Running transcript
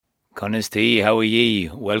Connisty, how are ye?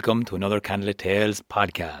 Welcome to another Candlelit Tales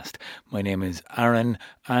podcast. My name is Aaron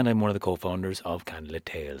and I'm one of the co-founders of Candlelit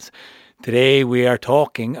Tales. Today we are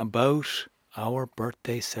talking about our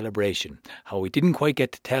birthday celebration. How we didn't quite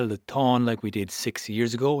get to tell the Táin like we did 6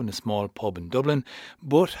 years ago in a small pub in Dublin,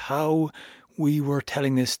 but how we were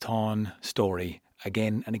telling this Táin story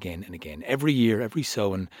again and again and again. Every year, every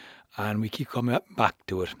Samhain, and we keep coming back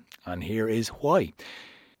to it. And here is why.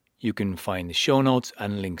 You can find the show notes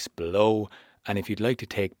and links below. And if you'd like to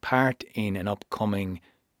take part in an upcoming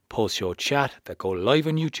post-show chat that go live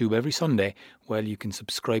on YouTube every Sunday, well, you can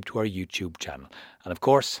subscribe to our YouTube channel. And of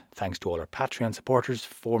course, thanks to all our Patreon supporters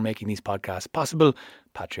for making these podcasts possible.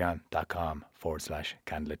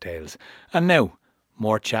 Patreon.com/Candlelit Tales. And now,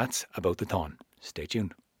 more chats about the Táin. Stay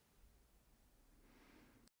tuned.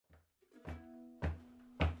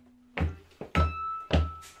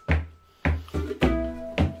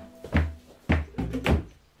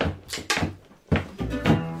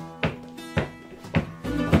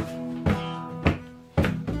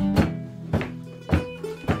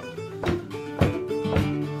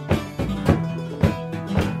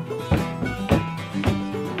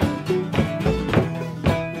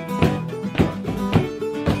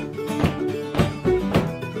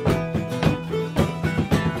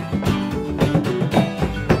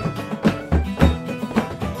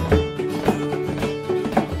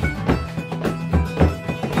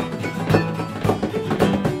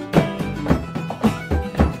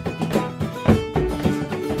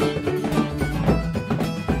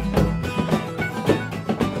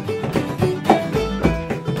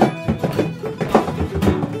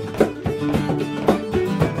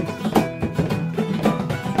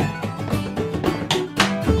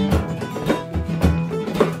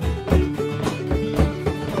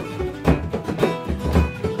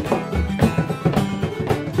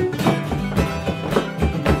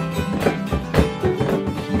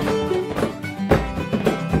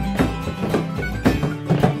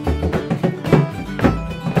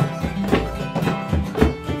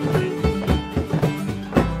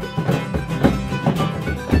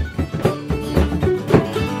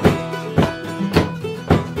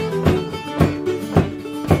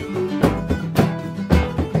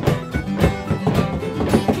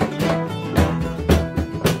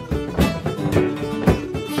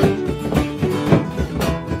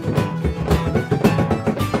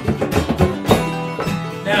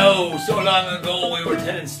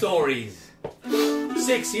 Stories.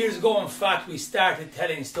 6 years ago, in fact, we started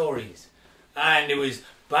telling stories, and it was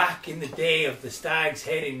back in the day of the Stag's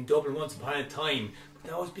Head in Dublin once upon a time. But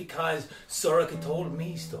that was because Sorcha told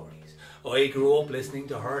me stories. I grew up listening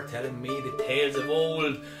to her telling me the tales of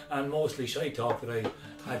old, and mostly shy talk that I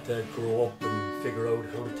had to grow up and figure out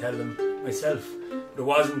how to tell them myself. But it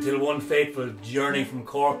wasn't until one fateful journey from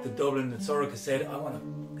Cork to Dublin that Sorcha said, I want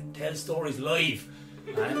to tell stories live,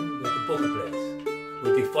 and with the book of place.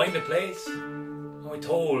 We'd find a place, and we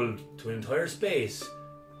told to an entire space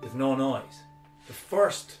with no noise. The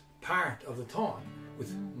first part of the Táin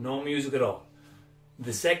with no music at all.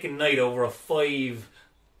 The second night, over a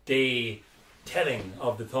 5-day telling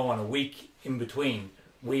of the Táin, a week in between,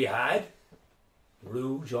 we had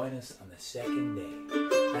Rue join us on the second day.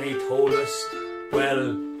 And he told us,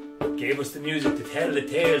 well, gave us the music to tell the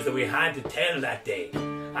tales that we had to tell that day.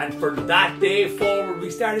 And from that day forward, we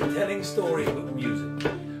started telling stories with music.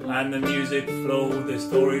 And the music flowed, the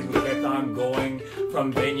stories we kept on going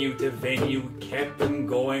from venue to venue. We kept them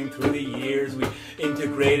going through the years. We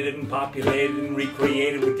integrated and populated and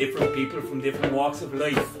recreated with different people from different walks of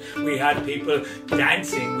life. We had people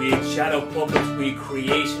dancing, we had shadow puppets, we had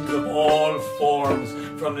creations of all forms,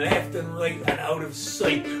 from left and right and out of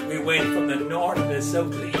sight. We went from the north to the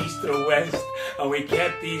south to the east to the west, and we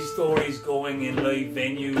kept these stories going in live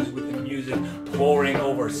venues with the music pouring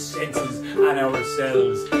over senses and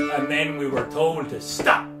ourselves. And then we were told to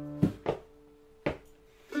stop. I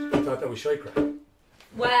thought that was shy crap.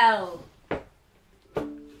 Well,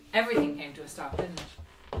 everything came to a stop, didn't it?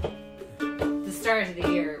 The start of the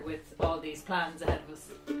year with all these plans ahead of us.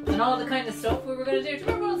 And all the kind of stuff we were going to do. Do you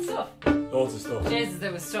remember all the stuff? Loads of stuff. Jesus,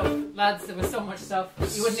 there was stuff. Lads, there was so much stuff.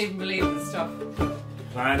 You wouldn't even believe the stuff.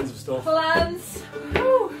 Plans of stuff. Plans.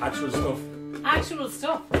 Whew. Actual stuff. Actual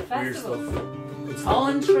stuff. Weird Festivals. stuff.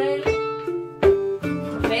 On trail.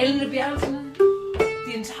 Failing to be out in it.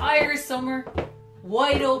 The entire summer.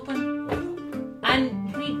 Wide open.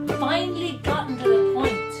 And we'd finally gotten to the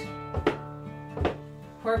point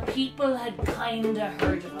where people had kinda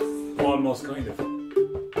heard of us. Almost kind of.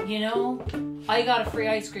 You know, I got a free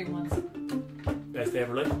ice cream once. Best day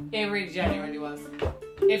ever life. It really genuinely was.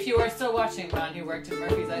 If you are still watching, man who worked at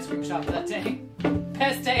Murphy's ice cream shop that day,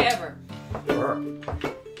 best day ever. before?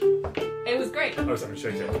 It was great. I was having a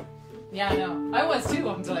shake it. Yeah, I know. I was too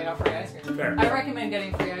up until I got free ice cream. Fair. I recommend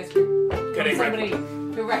getting free ice cream from Getting somebody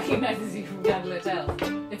who recognizes you from Candlelit Tales.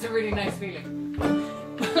 It's a really nice feeling.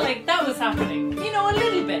 But like, that was happening. You know, a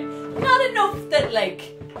little bit. Not enough that,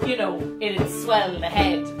 like, you know, it'd swell the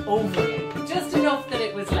head overly. Just enough that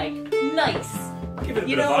it was, like, nice. Give it a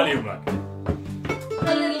You bit of know- volume, like.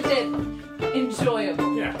 A little bit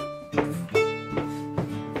enjoyable. Yeah.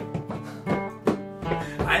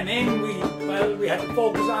 And then we had to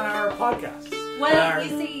focus on our podcast. Well, you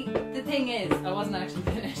see, the thing is, I wasn't actually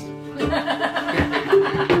finished.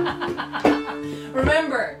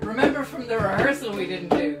 Remember from the rehearsal we didn't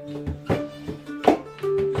do.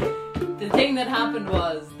 The thing that happened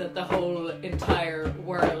was that the whole entire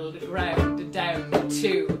world ground down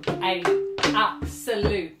to an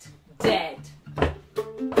absolute dead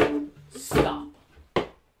stop.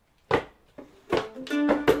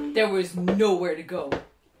 There was nowhere to go.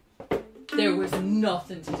 There was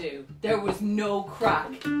nothing to do. There was no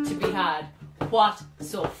crack to be had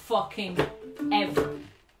whatso-fucking-ever.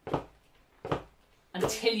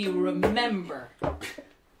 Until you remember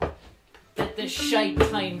that the shite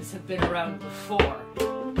times have been around before.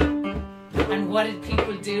 And what did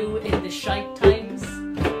people do in the shite times?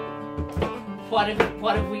 What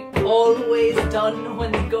have we always done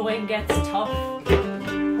when the going gets tough?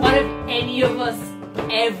 What have any of us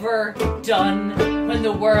ever done when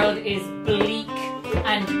the world is bleak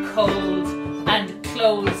and cold and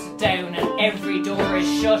closed down and every door is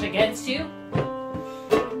shut against you?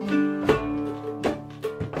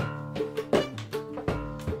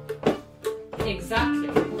 Exactly.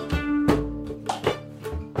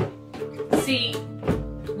 See,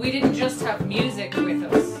 we didn't just have music with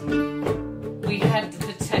us. We had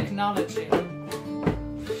the technology. I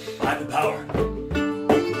had the power.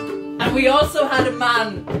 And we also had a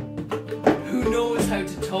man who knows how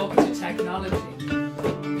to talk to technology.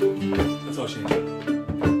 That's all she needed.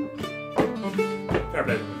 Fair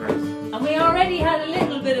play to the girls. And we already had a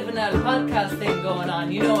little bit of an podcast thing going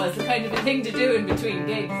on, you know, as a kind of a thing to do in between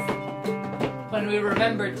gigs. When we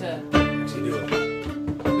remembered to, Actually do it.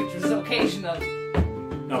 which was occasional.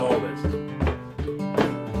 Not always.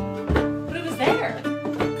 But it was there.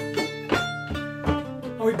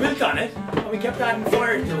 And we built on it, and we kept adding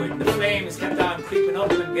fire to it, and the flames kept on creeping up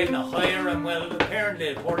and getting higher, and well, apparently,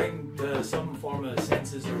 according to some form of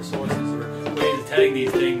senses or sources or ways of telling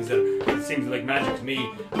these things, that it seems like magic to me,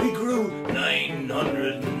 we grew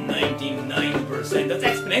 999%. That's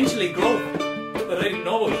exponentially growth that I didn't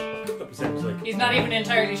know about. What percent was like He's not even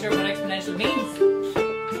entirely sure what exponential means.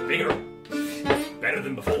 bigger, better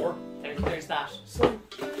than before. There's that. So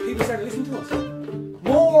people started listening to us.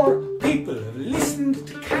 More people have listened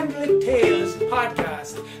to Candlelit Tales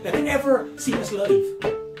podcast than ever seen us live.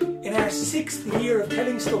 In our 6th year of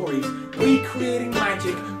telling stories, recreating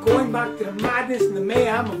magic, going back to the madness and the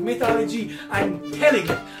mayhem of mythology and telling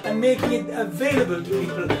it and making it available to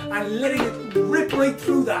people and letting it rip right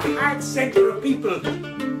through the heart centre of people.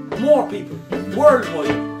 More people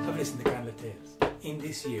worldwide have listened to Candlelit Tales in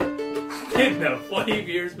this year than the 5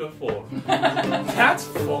 years before. That's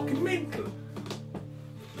fucking mental.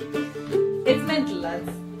 It's mental, lads.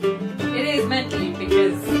 It is mentally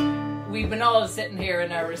because we've been all sitting here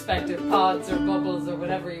in our respective pods or bubbles or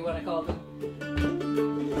whatever you want to call them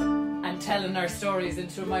and telling our stories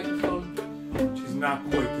into a microphone. Which is not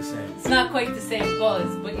quite the same. It's not quite the same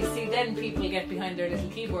buzz, but you see, then people get behind their little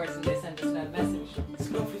keyboards and they send us that message. It's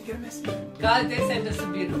lovely to get a message. God, they send us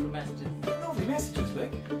some beautiful messages. Lovely messages,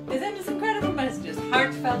 like. They send us incredible messages,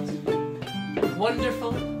 heartfelt,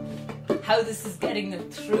 wonderful. How this is getting them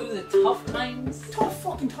through the tough times. Tough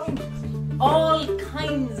fucking times. All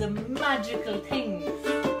kinds of magical things.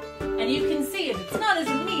 And you can see it. It's not as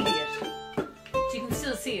immediate. But you can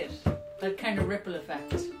still see it. That kind of ripple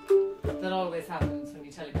effect that always happens when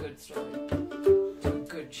you tell a good story to a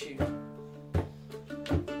good tune.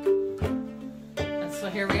 And so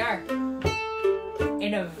here we are.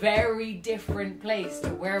 In a very different place to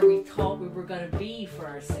where we thought we were going to be for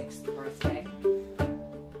our 6th birthday.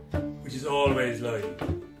 Which is always like.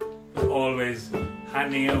 Always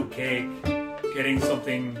handing out cake, getting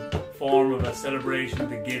something form of a celebration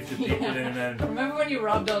to give to people in and then. Remember when you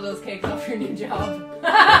robbed all those cakes off your new job?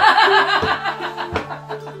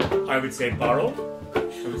 I would say borrow. I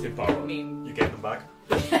mean, You get them back.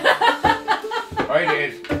 I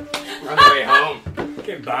did. On the way home.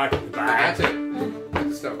 Get back the I bag. had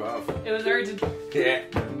to stop off. it was urgent. Yeah.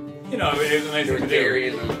 You know, it was a nice There thing was to dairy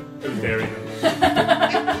do. in them. It was dairy.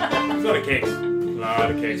 There was a lot of cakes. A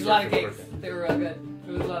lot of cakes. There's a lot of for cakes. birthday. They were real good.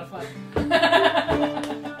 It was a lot of fun.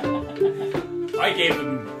 I gave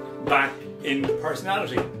them back in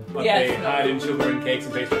personality what Yes. they had in Sugar and Cakes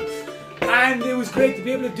and Pastry. And it was great to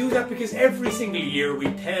be able to do that because every single year we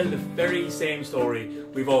tell the very same story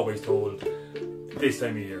we've always told this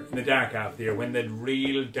time of year, in the dark half of the year, when the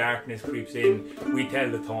real darkness creeps in, we tell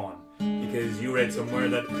the Thorn. Because you read somewhere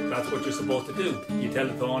that that's what you're supposed to do. You tell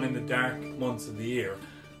the Thorn in the dark months of the year.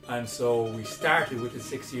 And so we started with it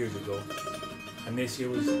 6 years ago. And this year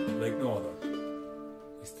was like no other.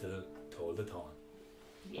 We still told the Thorn.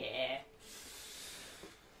 Yeah.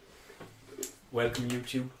 Welcome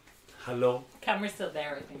YouTube. Hello. Camera's still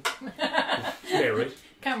there, I think. There, right?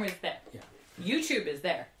 Camera's there. Yeah. YouTube is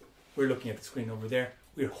there. We're looking at the screen over there.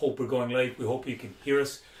 We hope we're going live. We hope you can hear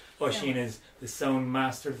us. Oisín is the sound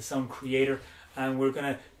master, the sound creator, and we're going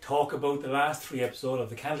to talk about the last 3 episodes of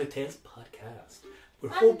the Candlelit Tales podcast. We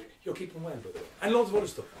hope you're keeping well, by the way. And loads of other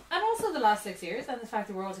stuff. And also the last 6 years and the fact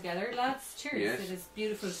that we're all together. Lads, cheers. Yes. It is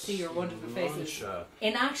beautiful to see your wonderful faces Munch,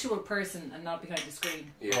 in actual person and not behind the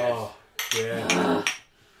screen. yes. Oh, yeah.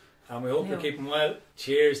 And we hope you're keeping well.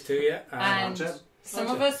 Cheers to you. And Munch. some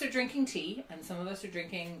of us are drinking tea and some of us are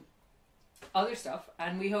drinking other stuff,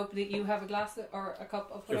 and we hope that you have a glass or a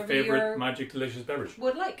cup of your whatever favourite you magic delicious beverage.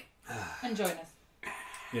 would like. And join us.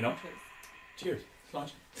 You know? Cheers. Cheers.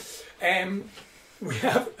 Launch. We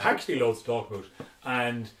have actually loads to talk about,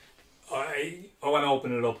 and I want to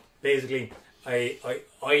open it up. Basically,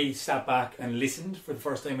 I sat back and listened for the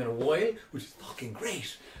first time in a while, which is fucking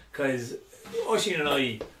great, because Oisín and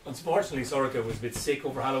I, unfortunately, Sorcha was a bit sick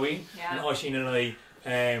over Halloween, Yeah. and Oisín and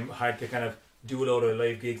I had to kind of do a load of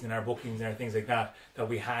live gigs and our bookings and things like that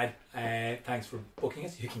we had. Thanks for booking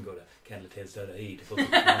us. You can go to candletales.ie to book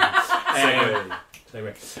it.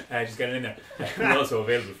 Segue. Just get it in there. We're also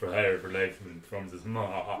available for hire for live performances.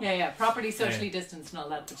 Yeah, properly socially distanced and all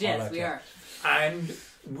that. But yes, that, we yeah. are. And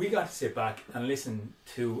we got to sit back and listen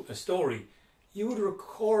to a story you had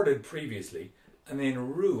recorded previously, and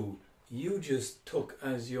then Rue, you just took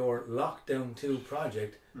as your Lockdown 2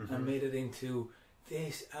 project and made it into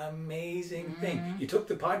this amazing thing. You took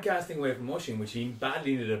the podcasting away from Oisín, which he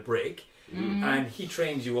badly needed a break, and he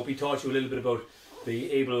trained you up. He taught you a little bit about the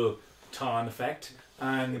Ableton effect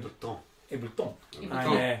and Ableton.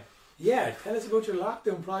 And yeah, tell us about your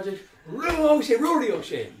Lockdown project, Rudy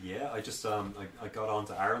O'Shea. Yeah, I just I got on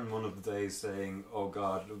to Aaron one of the days saying, "Oh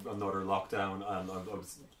God, another lockdown," and I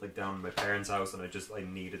was like down in my parents' house, and I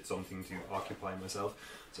needed something to occupy myself.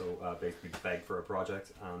 So basically, begged for a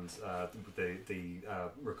project, and the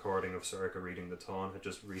recording of Sorcha reading the Tawn had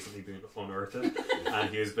just recently been unearthed, and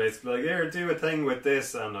he was basically like, "Here, do a thing with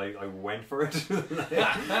this," and I went for it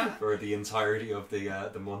for the entirety of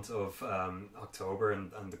the month of October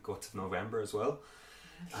and the guts of November as well.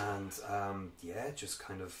 And yeah, just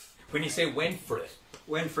kind of When you say went for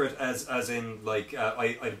it, as in like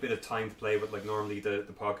I had a bit of time to play with. Like normally the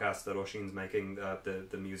podcast that Oisín's making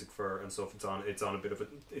the music for and stuff, it's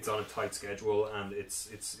on a tight schedule, and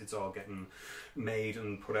it's all getting made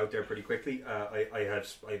and put out there pretty quickly. I had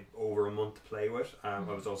over a month to play with. I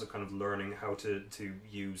was also kind of learning how to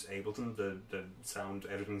use Ableton, the sound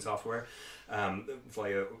editing software,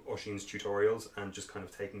 via Oisín's tutorials, and just kind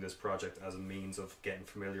of taking this project as a means of getting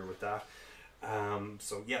familiar with that.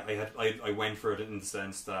 So yeah, I went for it in the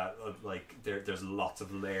sense that like there's lots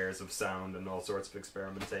of layers of sound and all sorts of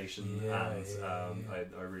experimentation, I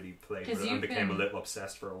really played with it and became a little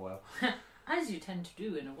obsessed for a while. As you tend to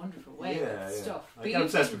do in a wonderful way Yeah, with yeah. stuff. I get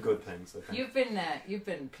obsessed with good things. I think. You've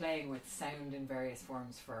been playing with sound in various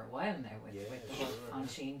forms for a while now with the whole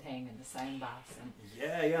Oisín thing and the sound bass and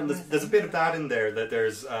Yeah, and there's a bit of that in there. That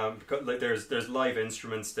there's like there's live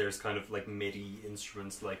instruments. There's kind of like MIDI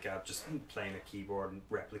instruments, like just playing a keyboard and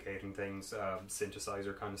replicating things,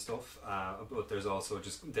 synthesizer kind of stuff. But there's also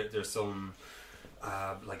just there's some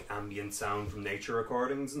like ambient sound from nature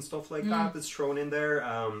recordings and stuff like that that's thrown in there.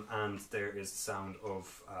 And there is the sound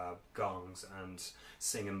of gongs and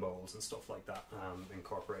singing bowls and stuff like that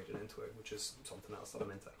incorporated into it, which is something else that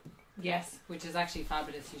I'm into. yes, which is actually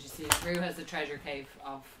fabulous. You should see it. Rue has a treasure cave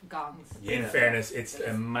of gongs. in fairness, it's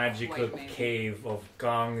a magical quite amazing. cave of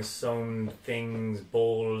gongs, sound things,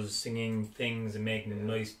 bowls, singing things, and making a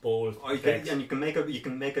nice bowl. And you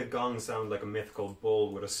can make a gong sound like a mythical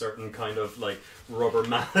bull with a certain kind of like rubber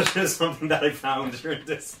mallet or something that I found during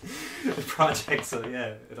this project. So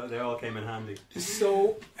yeah, they all came in handy.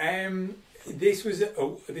 So, this was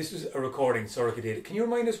a recording Sorcha did. Can you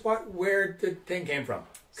remind us where the thing came from?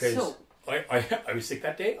 Because So- I was sick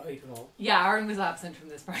that day. I don't know. Yeah, Aaron was absent from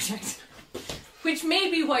this project, which may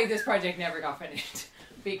be why this project never got finished.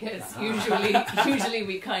 Because usually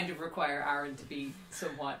we kind of require Aaron to be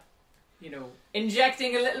somewhat,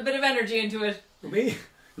 injecting a little bit of energy into it. Me,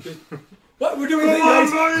 What we're doing, guys?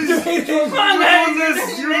 Come on,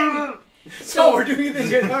 guys! So we're doing this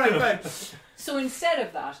here. All right, fine. So instead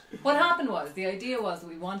of that, what happened was, the idea was that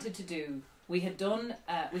we wanted to do, we had and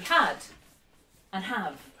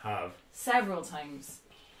have several times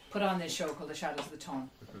put on this show called The Shadows of the Tongue.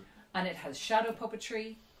 And it has shadow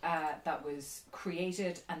puppetry that was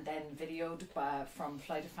created and then videoed from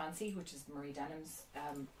Flight of Fancy, which is Marie Denham's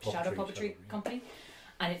shadow puppetry company.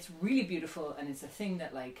 And it's really beautiful, and it's a thing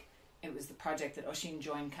that, like, it was the project that Oisín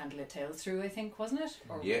joined Candlelit Tales through, I think, wasn't it?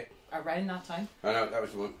 Or around that time. I know, that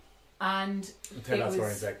was the one. And tell that story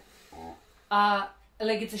in a sec.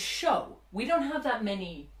 Like, it's a show. We don't have that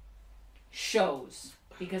many shows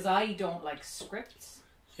because I don't like scripts.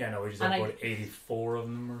 Yeah, no, we just have about 84 of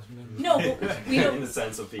them or something. No, but we don't. In the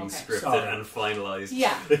sense of being scripted and finalised.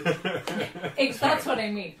 Yeah. That's what I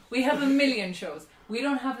mean. We have a million shows. We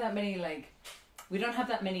don't have that many, like, we don't have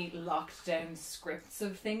that many locked down scripts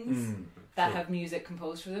of things that have music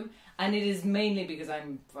composed for them. And it is mainly because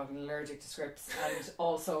I'm fucking allergic to scripts and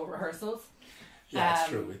also rehearsals. Yeah, it's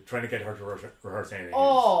true. We're trying to get her to rehearse anything.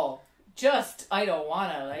 I don't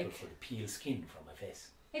want to, like... For the peel skin from my face.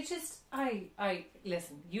 It's just, I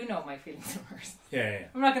listen, you know my feelings of rehearsals. Yeah.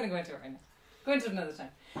 I'm not going to go into it right now. Go into it another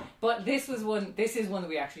time. But this is one that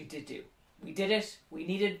we actually did do. We did it. We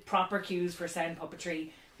needed proper cues for sound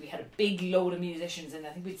puppetry. We had a big load of musicians, and I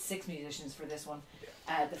think we had 6 musicians for this one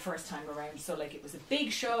the first time around. So, like, it was a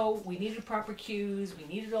big show. We needed proper cues. We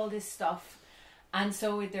needed all this stuff. And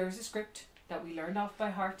so there was a script that we learned off by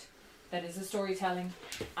heart that is a storytelling.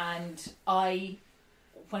 And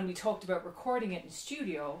when we talked about recording it in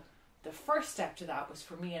studio, the first step to that was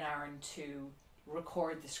for me and Aaron to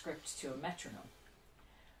record the script to a metronome.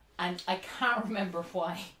 And I can't remember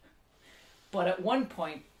why, but at one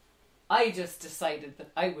point, I just decided that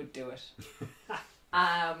I would do it.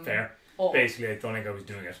 Fair. Basically, I don't think I was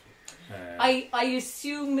doing it. I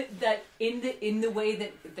assume that in the way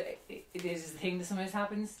that it is the thing that sometimes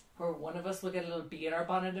happens, where one of us will get a little bee in our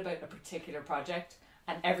bonnet about a particular project,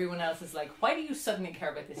 and everyone else is like, "Why do you suddenly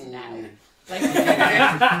care about this now?" Like,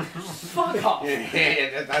 fuck off.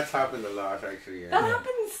 Yeah, that's happened a lot, actually. That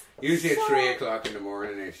happens. Usually at 3 o'clock in the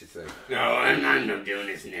morning, it's just like, no, I'm not doing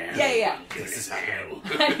this now. Yeah. This is happening.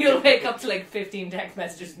 And you'll wake up to like 15 text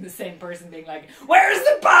messages from the same person being like, "Where's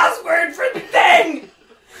the password for the thing?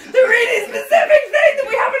 The really specific thing that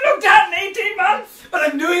we haven't looked at in 18 months. But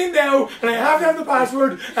I'm doing it now, and I have to have the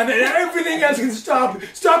password, and then everything else can stop.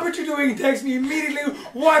 Stop what you're doing and text me immediately.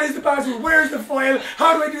 What is the password? Where's the file?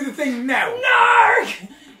 How do I do the thing now? Narc!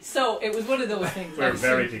 So it was one of those things. We're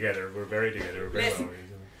very together. We're very together. We're very Listen, well.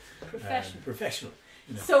 Professional.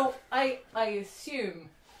 You know. So I assume,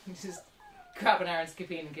 just grabbing Aaron's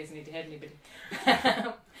caffeine in case I need to head anybody.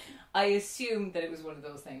 I assume that it was one of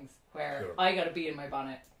those things where I got a bee in my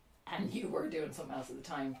bonnet and you were doing something else at the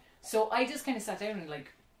time. So I just kind of sat down and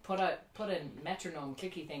like put a metronome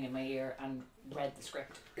clicky thing in my ear and read the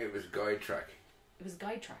script. It was guide track. It was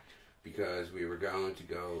guide track. Because we were going to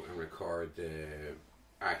go and record the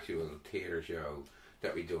actual theatre show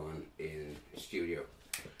that we done in studio.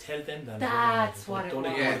 Tell them that. That's what it was.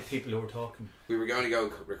 Don't ignore the people who were talking. We were going to go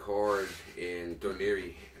record in Dún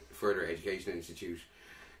Laoghaire Further Education Institute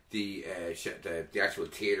the actual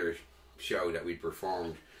theatre show that we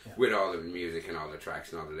performed with all the music and all the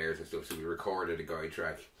tracks and all the layers and stuff. So we recorded a guide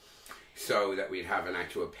track so that we'd have an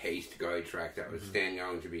actual paced guide track that was then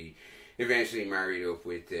going to be eventually married up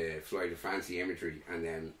with the Flight of Fancy imagery, and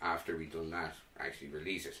then after we'd done that, actually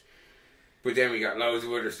release it. But then we got loads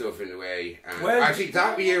of other stuff in the way. And actually,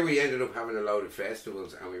 that year we ended up having a load of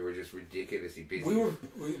festivals, and we were just ridiculously busy.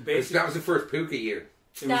 That was the first Puka year.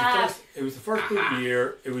 It was the first Puka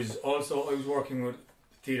year. It was also, I was working with the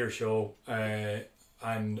theatre show, and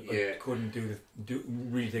I couldn't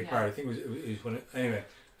really take part. I think it was when anyway.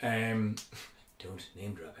 Don't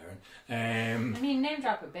name drop, Aaron. I mean, name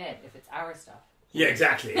drop a bit if it's our stuff. Yeah,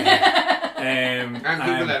 exactly. And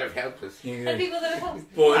people that have helped us. And people that have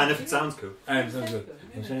helped us. And if it sounds cool. I'm trying to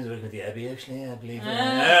look at the Abbey, actually, I believe.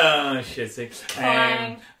 Oh, shit, sick.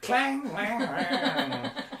 Clang. Clang,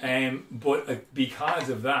 clang. But because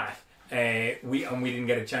of that, we didn't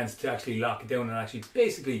get a chance to actually lock it down and actually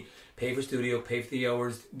basically pay for studio, pay for the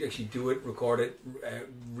hours, actually do it, record it,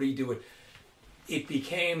 redo it. It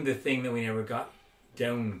became the thing that we never got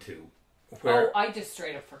down to. I just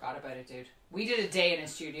straight up forgot about it, dude. We did a day in a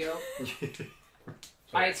studio.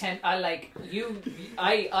 I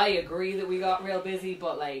agree that we got real busy,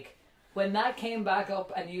 but like when that came back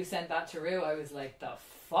up and you sent that to Rue, I was like, the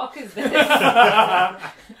fuck is this?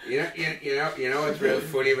 You know what's real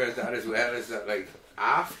funny about that as well is that like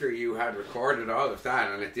after you had recorded all of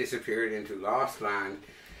that and it disappeared into Lost Land,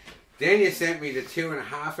 Then you sent me the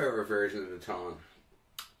 2.5 hour version of the Tone.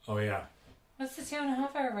 Oh yeah, What's the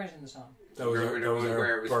 2.5 hour version of the song? that was Remember the our one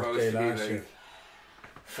where it was supposed birthday to be last like- year.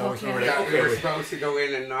 That was Fuck when we yeah. were We like, were okay, supposed to go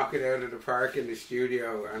in and knock it out of the park in the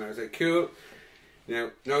studio, and I was like, cool. Now,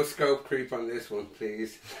 no scope creep on this one,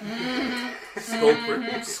 please.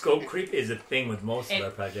 scope creep is a thing with most of It-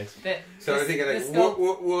 our projects. So I think the like scope-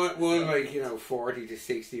 one like 40 to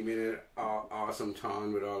 60 minute awesome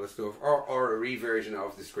Tone with all the stuff, or a reversion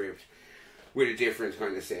of the script with a different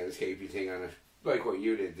kind of soundscapey thing on it, like what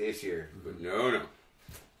you did this year. But no.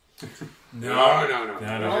 No.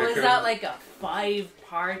 Oh, is that like a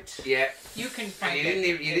 5-part? Yeah. You can And find you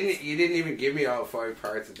didn't even give me all 5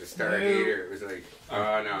 parts at the start No. either. It was like, oh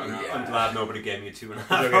no. I'm glad nobody gave me a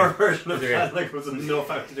 2.5 Okay. hour version of Okay. that. Like, it was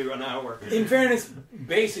enough I had to do an hour. In fairness,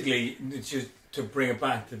 basically, it's just to bring it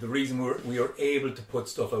back to the reason we are able to put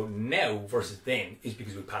stuff out now versus then is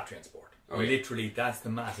because we Patreon support. Oh, yeah. Literally, that's the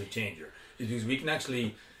massive changer. Is because we can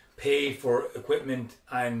actually pay for equipment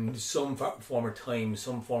and some form of time,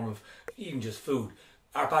 some form of even just food.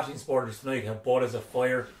 Our Patreon supporters tonight have bought us a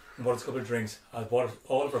fire, bought us a couple of drinks, have bought us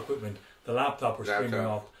all of our equipment, the laptop we're streaming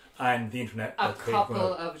off, and the internet. a that's paid couple for.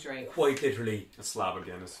 of drinks. Quite literally. A slab of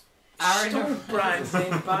Guinness. Don't brand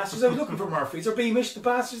name bastards. I was looking for Murphy's or Beamish. The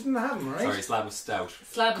bastards didn't have them, right? Sorry, slab of stout.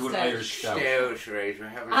 Slab of Good stout. Irish stout. Stout, right? We're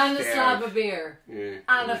having And a stout. slab of beer. Yeah.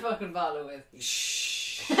 And a fucking bottle of whiskey.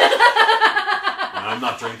 Shh. And I'm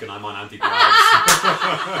not drinking, I'm on antibiotics.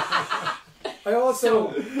 I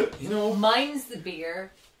also, you know, Mine's the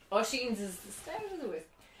beer. Oisin's is the stout or the whiskey.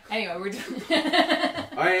 Anyway, we're done.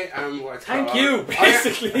 I am what's thank called- you,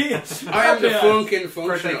 basically. I am the Yeah. funkin'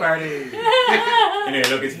 Birthday functional. party. Anyway,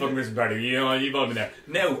 look, it's fucking Christmas party. You know, you've all been there.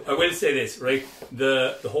 Now, I will say this, right?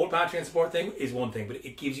 The whole Patreon support thing is one thing, but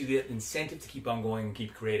it gives you the incentive to keep on going and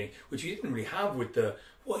keep creating, which you didn't really have with the.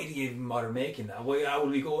 Why do you even bother making that? Why? How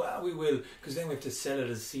will we go? We will, because then we have to sell it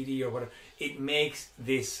as a CD or whatever. It makes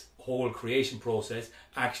this whole creation process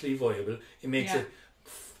actually viable. It makes Yeah. it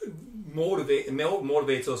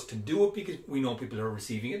motivates us to do it because we know people are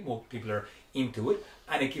receiving it, more people are into it,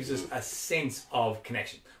 and it gives us a sense of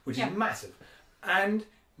connection, which Yeah. is massive. And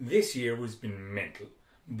this year has been mental,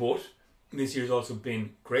 but this year's also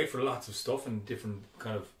been great for lots of stuff and different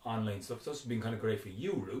kind of online stuff. It's also been kind of great for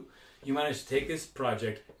you, Rue. You managed to take this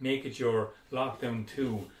project, make it your lockdown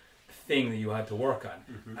 2 thing that you had to work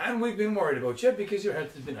on. And we've been worried about you because your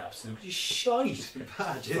health has been absolutely shite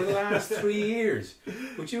Bad, for the last 3 years.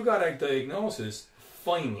 But you got a diagnosis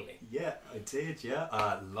finally. Yeah, I did,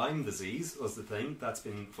 yeah. Lyme disease was the thing that's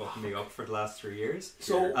been fucking me up for the last 3 years.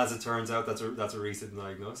 So- as it turns out, that's a recent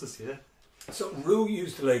diagnosis, yeah. So Rue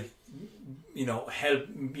used to help.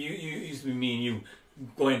 You used to be me and you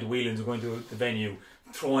going to Whelan's or going to the venue,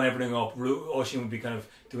 throwing everything up. Oisin would be kind of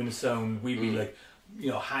doing the sound. We'd be like,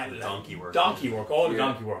 Donkey work. All the Yeah.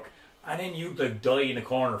 donkey work. And then you'd like die in a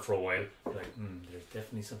corner for a while. Like, there's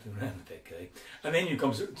definitely something wrong with that guy. And then you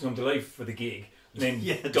come to life for the gig. And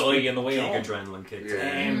then die on the way Big home. adrenaline kick.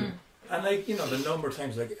 Yeah. And the number of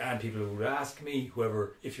times and people would ask me,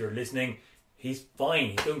 whoever, if you're listening, he's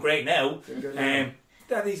fine, he's doing great now.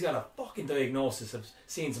 That he's got a fucking diagnosis of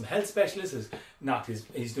seeing some health specialists.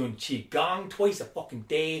 He's doing qigong twice a fucking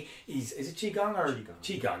day. Is it qigong or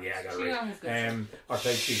qigong? Yeah, I got it Qigong right. is good. Or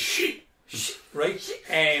tai chi. Right?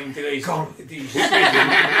 And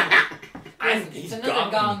It's he's another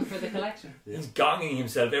gonging. gong for the collection. He's gonging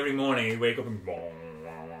himself every morning. He'd wake up and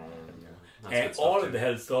That's and good stuff all too. of the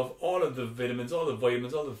health stuff, all of the vitamins, all the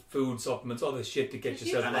food supplements, all the shit to get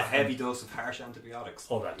yourself And a back heavy dose of harsh antibiotics.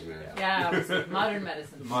 all that. Yeah. Yeah, obviously. Modern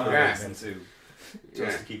medicine. Modern Yeah. medicine too. Just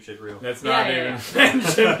Yeah. to keep shit real. Let's Yeah, not yeah, even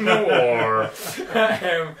mention the war.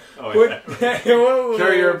 Oh, So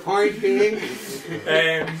your point being,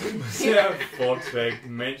 Fuck's sake,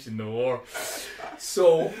 mention the war.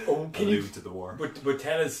 So, can you? Allude to the war. But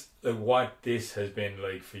tell us what this has been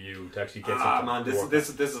like for you to actually get Ah, something. man, to work this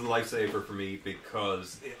is a lifesaver for me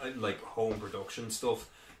because like home production stuff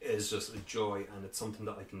is just a joy and it's something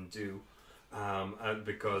that I can do. And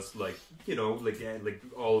because like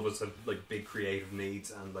all of us have like big creative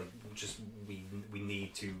needs and like just we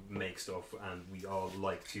need to make stuff and we all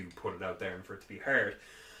like to put it out there and for it to be heard.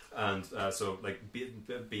 And so like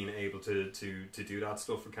being able to do that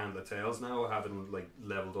stuff for Candle Tales now, having like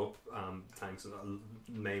leveled up, thanks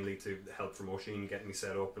mainly to help from Oisin getting me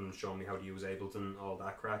set up and showing me how to use Ableton, all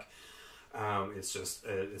that crack. It's just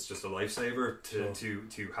a lifesaver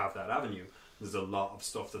to have that avenue. there's a lot of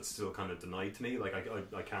stuff that's still kind of denied to me. Like I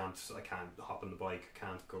can't hop on the bike, I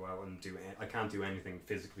can't go out and I can't do anything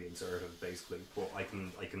physically assertive basically, but I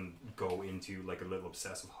can go into like a little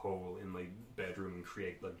obsessive hole in my bedroom and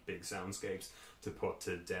create like big soundscapes to put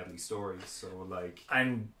to deadly stories. So like,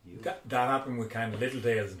 and that happened with kind of Little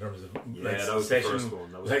Tales in terms of like, that was session, the first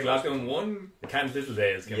one. That was like the first lockdown one, kind of Little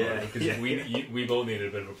Tales came out because we both needed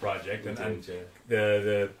a bit of a project, and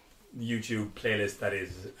the YouTube playlist that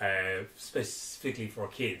is specifically for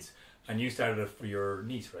kids, and you started it for your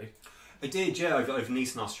niece, right? I did, yeah. I've a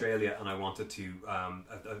niece in Australia, and I wanted to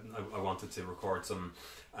I wanted to record some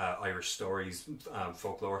Irish stories,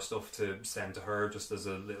 folklore stuff to send to her, just as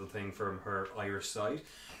a little thing from her Irish side.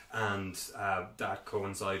 And that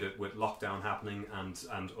coincided with lockdown happening and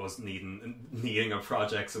us needing a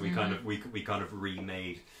project, so we kind of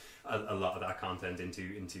remade a lot of that content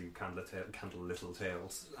into Candle Little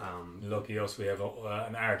Tales. Lucky us, we have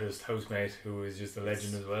an artist housemate who is just a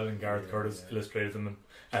legend as well, and Gareth Curtis illustrated them and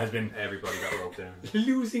has been everybody got roped in.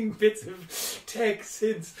 losing bits of tech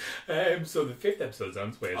since. So the 5th episode's on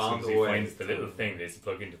its way. As soon as he finds the little thing they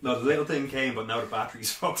plug into. No, the little thing came, but now the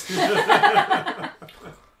battery's fucked. Oh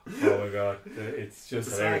my god, it's just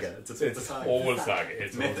it's a saga. It's a saga. Old saga.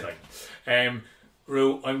 It's old saga.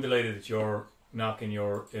 Rue, I'm delighted that you're knocking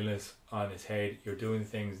your illness on its head. You're doing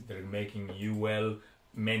things that are making you well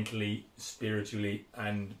mentally, spiritually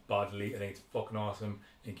and bodily. I think it's fucking awesome.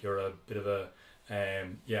 I think you're a bit of a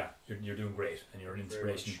you're doing great, and you're an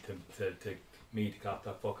inspiration to me to cop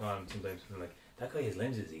that fuck on. Sometimes I'm like, that guy has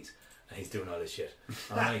Lyme's disease and he's doing all this shit.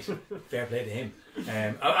 Alright, fair play to him.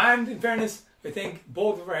 And in fairness, I think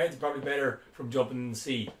both of our heads are probably better from jumping in the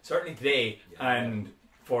sea. Certainly today and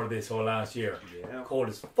for this whole last year. Yeah. Cold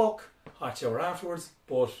as fuck, hot shower afterwards,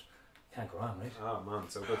 but can't go wrong, right? Oh man,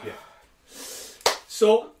 so good, yeah.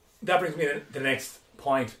 So that brings me to the next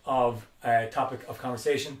point of topic of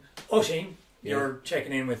conversation. Oisin, you're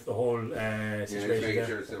checking in with the whole situation. Just making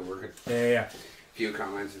sure it's still working. Yeah. Few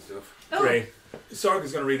comments and stuff. Oh. Great. Sorg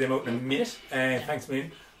is going to read them out in a minute. Thanks,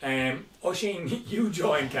 man. Oisin, you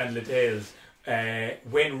joined Candle Tales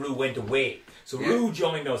when Rue went away. So Rue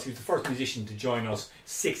joined us. He was the first musician to join us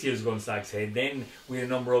 6 years ago in Stag's Head. Then we had a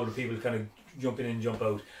number of other people kind of jump in and jump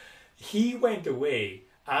out. He went away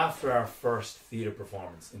after our first theatre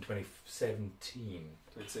performance in 2017.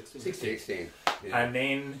 16. Yeah. And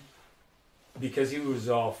then, because he was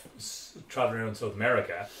off travelling around South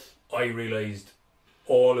America, I realised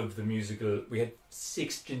all of the musical... We had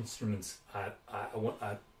 6 instruments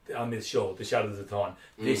on this show, The Shadows of Thorn.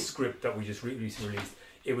 This script that we just recently released.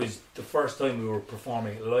 It was the first time we were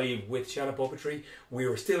performing live with Shadow Puppetry. We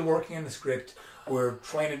were still working on the script. We were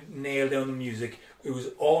trying to nail down the music. It was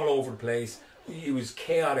all over the place. It was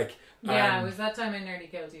chaotic. Yeah, it was that time I nearly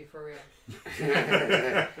killed you for real.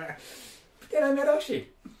 But then I met Oisin.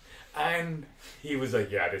 And he was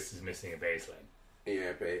like, yeah, this is missing a bass line.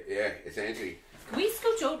 Yeah, essentially. Can we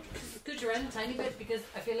scooch around a tiny bit, because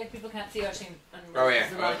I feel like people can't see Oisin. Oh yeah,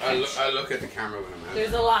 I'll look at the camera when I'm out.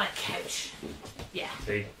 There's a lot of couch. Yeah.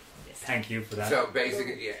 See? Thank you for that. So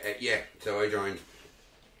basically, so I joined.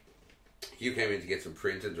 You came in to get some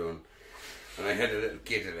printing done, and I had a little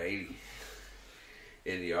Gitted lady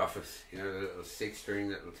in the office, you know, the little 6-string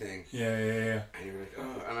little thing. Yeah. And you were like,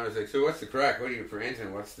 oh, and I was like, so what's the crack? What are you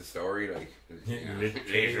printing? What's the story like? You know,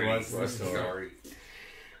 literally, what's the story?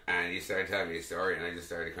 And you started telling me a story, and I just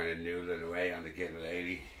started kind of noodling away on the Gitted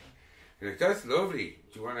lady. You're like, that's lovely.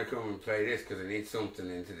 Do you want to come and play this? Because I need something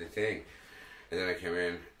into the thing. And then I came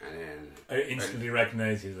in, and then I instantly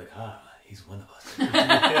recognised. He was like, he's one of us.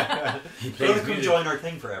 He plays Come music. join our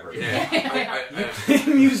thing forever. Yeah, You play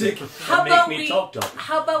music How that about make me we? talk.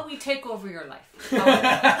 How about we take over your life?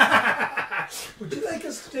 Would you like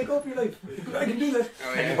us to take over your life? I can do that.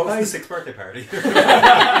 Oh, Can you yeah. host the 6th birthday party?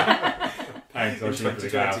 Thanks, Oisin, for the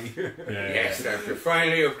gaff. 2020. Yes, after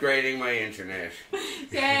finally upgrading my internet.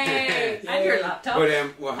 Yay! And your laptop. But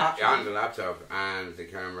on the laptop and the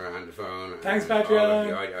camera and the phone. Thanks, and all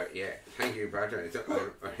Patreon. of the yeah, thank you, Patreon.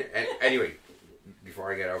 Anyway,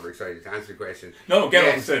 before I get overexcited, to answer the question. No, get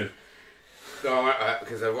Yes. off the side. No,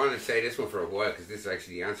 because I wanted to say this one for a while, because this is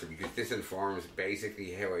actually the answer, because this informs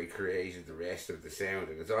basically how I created the rest of the sound,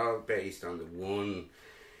 and it's all based on the one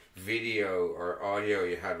video or audio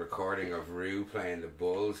you had recording of Rue playing the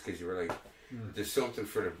Bulls, because you were like, there's something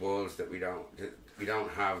for the Bulls that we don't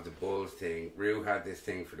have the Bulls thing. Rue had this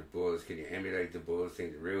thing for the Bulls. Can you emulate the Bulls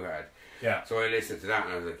thing that Rue had? Yeah. So I listened to that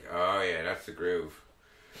and I was like, oh yeah, that's the groove.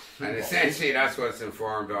 And essentially, that's what's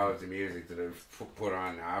informed all of the music that I've put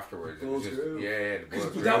on afterwards. It was just, the Bulls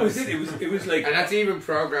But that was it. It was like, and that's even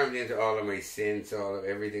programmed into all of my synths. All of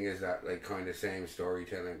everything is that like kind of same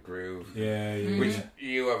storytelling groove, yeah. which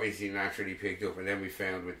you obviously naturally picked up, and then we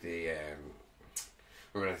found with the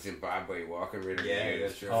remember that Zimbabwe walking rhythm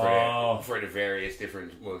for the various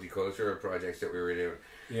different multicultural projects that we were doing.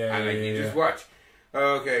 Yeah, and like you just watch.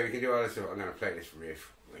 Oh, okay, we can do all this stuff. I'm gonna play this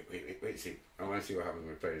riff. Wait, see. I want to see what happens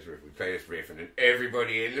when we play this riff. We play this riff, and then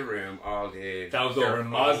everybody in the room all did. That was over in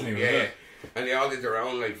Mosley, wasn't it? And they all did their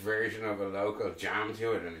own like version of a local jam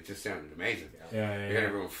to it, and it just sounded amazing. Yeah. You had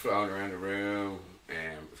everyone floating around the room,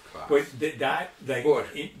 and it was class.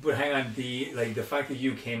 But hang on, the fact that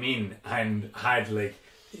you came in and had like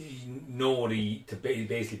nobody to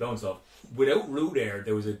basically bounce off. Without Rue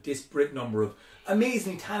there was a disparate number of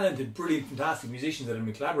amazingly talented, brilliant, fantastic musicians that had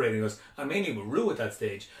been collaborating with us, and mainly with Rue at that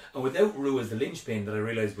stage. And without Rue as the linchpin that I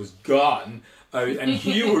realised was gone, and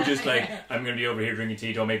you were just like, I'm going to be over here drinking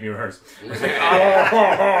tea, don't make me rehearse. I was like,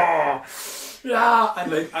 yeah,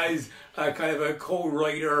 and like as a kind of a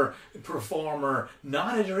co-writer, performer,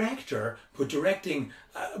 not a director, but directing,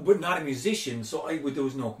 but not a musician, so there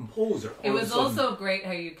was no composer. It was also great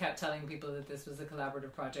how you kept telling people that this was a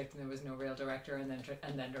collaborative project and there was no real director, and then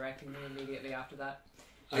directing them immediately after that.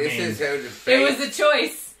 This is how the bass, it was a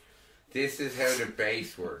choice. This is how the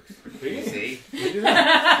bass works. Really? You see? Because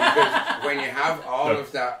when you have all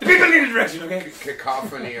of that the people need a direction, okay?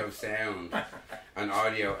 cacophony of sound and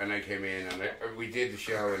audio, and I came in and we did the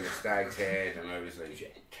show in the Stag's Head, and I was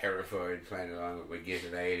like terrified playing along with my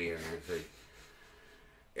Gitted 80, and it's like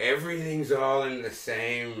everything's all in the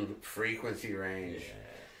same frequency range.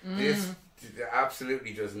 Yeah. This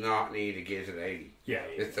absolutely does not need a Gitted 80. Yeah.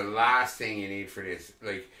 It's the last thing you need for this.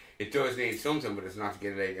 Like, it does need something, but it's not to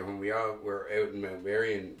get it out. And when we all were out in Mount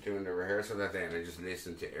Marion doing the rehearsal that day, and I just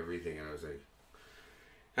listened to everything, and I was like,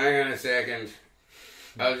 hang on a second,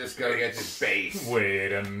 I'll just go get this bass.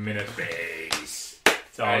 Wait a minute, bass.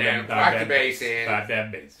 It's all And then whack the bass in,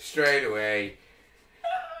 bass. straight away.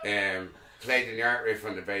 Played the art riff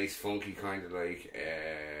on the bass, funky kind of like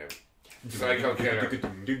Psycho Killer.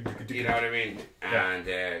 You know what I mean? And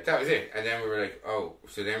that was it. And then we were like, oh,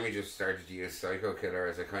 so then we just started to use Psycho Killer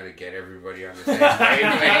as a kind of get everybody on the same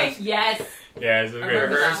wavelength. Yes. Yeah, it's a great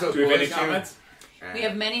rehearsal. Do we have any comments? We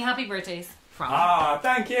have many happy birthdays from.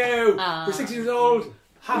 Thank you. We're 6 years old.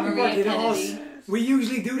 Happy Maria birthday to Kennedy. us. We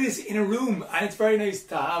usually do this in a room, and it's very nice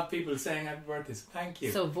to have people saying happy birthdays. Thank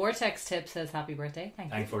you. So Vortex Tip says happy birthday. Thank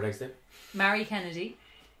you. Thanks for next day. Mary Kennedy.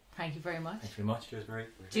 Thank you very much. Thanks very much. Cheers, Mary.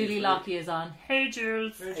 Julie Lockie is on. Hey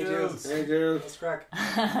Jules. Hey, Hey, Jules. Hey, Jules. Let's crack.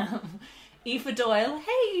 Aoife Doyle.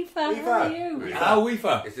 Hey Aoife. How are you?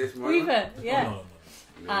 Weefa. Is this one? Aoife. Yeah.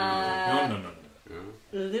 No.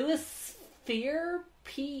 Lewis Fear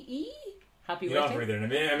PE. Happy You're not birthday.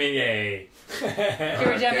 further. I mean, yay.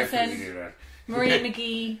 Kira Definitely Jemison. do that. Marie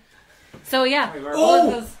McGee. So yeah. Oh! all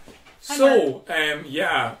of those. So,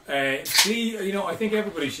 see, I think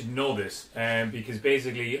everybody should know this, because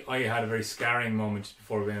basically I had a very scarring moment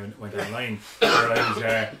before we went online, where I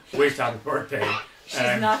was wished happy birthday.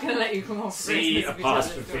 She's not going to let you come home for C Christmas.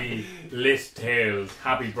 apostrophe lit tails,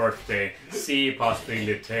 happy birthday, C apostrophe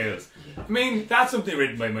lit tails. I mean, that's something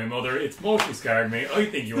written by my mother. It's mostly scarred me. I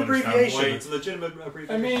think you understand why. It's a legitimate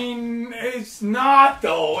abbreviation. I mean, it's not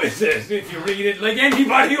though, is it? If you read it like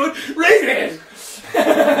anybody would read it.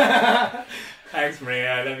 Thanks,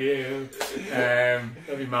 Maria. I love you.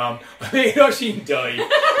 Love you, Mom. I mean, Oisín died.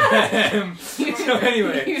 So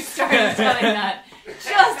anyway, You started telling that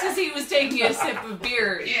just as he was taking a sip of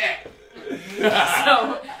beer. Yeah.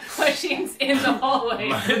 So Oisín's in the hallway.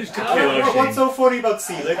 managed to kill What's Oisín. so funny about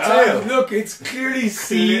sea-lit tail? Look, it's clearly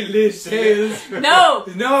C-lit tails. No!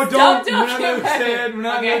 No, Stop don't. We're not talking allowed to about say it. it. We're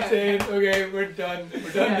not allowed to say it. Okay, we're done.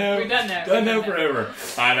 We're done now. We're done now. Done now forever.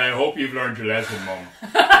 And I hope you've learned your lesson, Mum.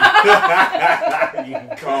 You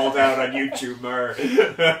called out on YouTube, Mer.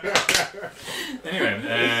 Anyway,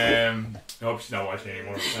 I hope she's not watching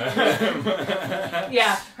anymore.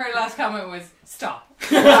 Yeah, her last comment was stop.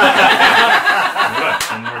 And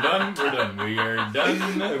we're done. We are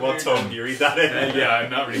done. What tone do you read that in? Yeah, I'm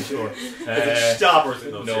not really sure. Is it stop or is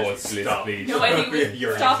it No, it's stop? please. No, I think we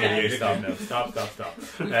You're stop an now. idiot. Stop now.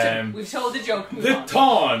 Stop. We've told the joke. Move The on.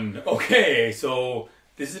 Tawn. Okay, so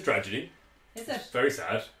this is a tragedy. Is it? Very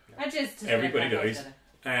sad. I just Everybody dies.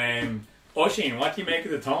 Oisín, what do you make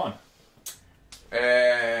of the Tawn?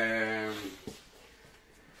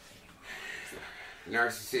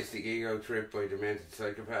 Narcissistic ego trip by demented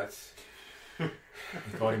psychopaths. I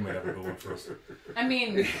thought he might have a go first. I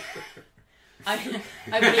mean, I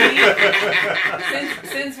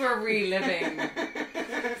believe since we're reliving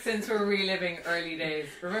since we're reliving early days,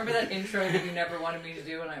 remember that intro that you never wanted me to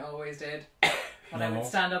do and I always did? When I would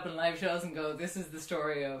stand up in live shows and go, this is the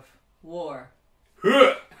story of war.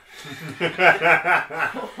 What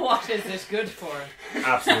is it good for?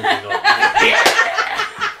 Absolutely not.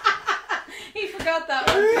 He forgot that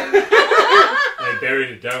one too. I buried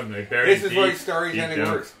it down. I buried This it is why deep storytelling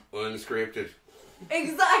down. works. Unscripted.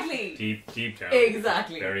 Exactly. Deep down.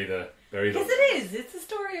 Exactly. Bury the. Because it is. It's a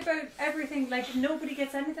story about everything. Like, nobody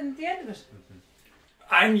gets anything at the end of it.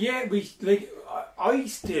 And yeah, I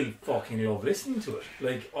still fucking love listening to it.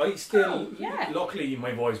 Like, I still, luckily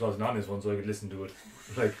my voice wasn't on this one, so I could listen to it,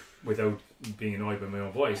 like, without being annoyed by my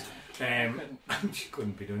own voice.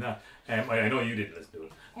 Couldn't be doing that. I know you didn't listen to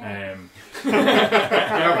it. But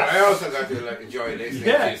I also got to enjoy listening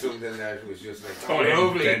to something that was just like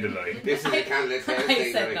lovely. This is a Candle Tales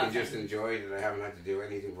thing that I can just enjoy that I haven't had to do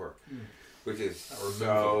anything for, which is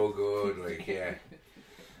so good. Like, yeah.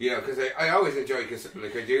 You know, because I always enjoy, because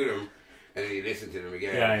like I do them and then you listen to them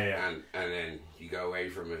again and then you go away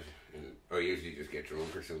from it and I usually just get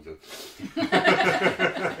drunk or something.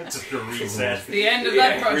 Just a reset. The end of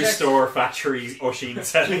that project. Restore factory Oisin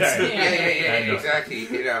settings. Yeah, exactly.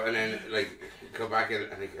 You know, and then like go back and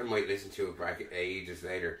I might listen to it back ages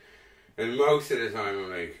later. And most of the time I'm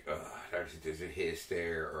like, oh, there's a hiss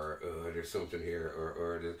there, or oh, there's something here,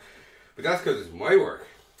 or there's... But that's because it's my work.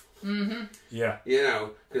 Mm-hmm. Yeah. You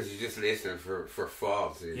know, because you're just listening for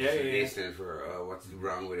faults. You're just listening for what's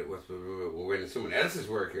wrong with it. When someone else's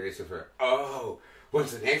work, you're listening for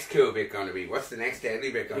what's the next cool bit going to be? What's the next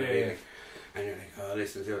deadly bit going to be? Like, and you're like, oh,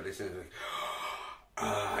 listen to it,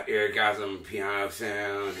 like, orgasm, piano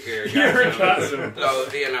sound, orgasm. So,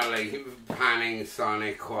 you know, like panning,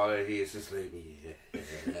 sonic quality. It's just like,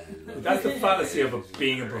 that's the fallacy of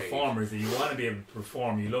being a performer, is that you want to be able to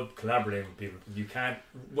perform, you love collaborating with people, but you can't,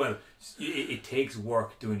 well, it takes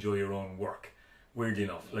work to enjoy your own work, weirdly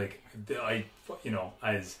enough. Like, I, you know,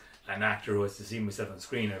 as an actor who has to see myself on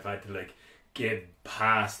screen, I've had to, like, get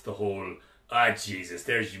past the whole, Jesus,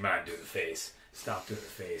 there's your man doing the face. Stop doing the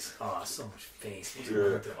face. Oh, so much face.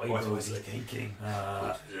 What was he thinking?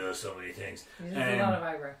 So many things. There's a lot of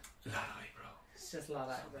eyebrow. A lot of eyebrow. It's just a lot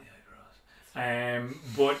of eyebrow.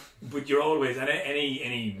 But you're always, and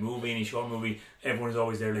any movie, any short movie, everyone is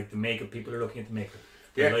always there. Like the makeup, people are looking at the makeup.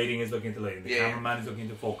 The lighting is looking at the lighting. The cameraman is looking at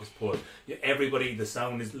the focus pull. Everybody, the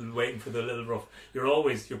sound is waiting for the little rough.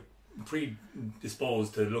 You're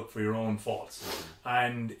predisposed to look for your own faults,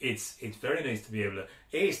 and it's very nice to be able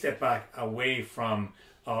to step back away from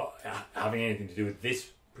having anything to do with this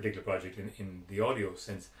particular project in the audio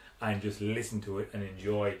sense, and just listen to it and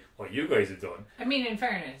enjoy what you guys have done. I mean, in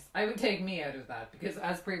fairness, I would take me out of that because,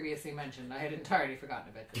 as previously mentioned, I had entirely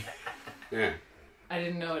forgotten about it. Yeah. I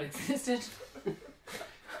didn't know it existed.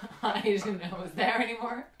 I didn't know it was there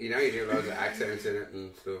anymore. You know, you do loads of accents in it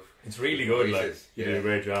and stuff. It's really good, like, you did a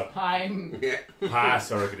great job.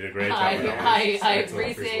 Past Erica did a great job. I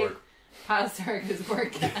appreciate past Erica's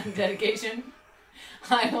work and dedication.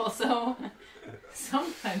 I also...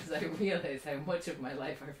 Sometimes I realise how much of my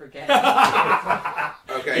life I forget.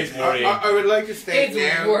 Okay, it's worrying. I would like to state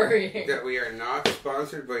now worrying. that we are not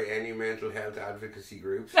sponsored by any mental health advocacy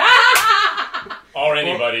groups. Or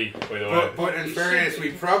anybody, by the way. But in fairness,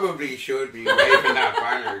 we probably should be waving that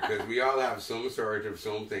banner because we all have some sort of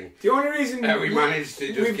something The only reason that we managed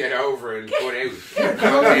to just get over and put out.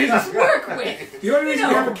 Work with. The only reason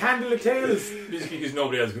we have a Candle of Tales is because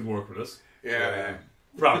nobody else could work with us. Yeah.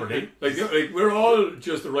 Properly. Like we're all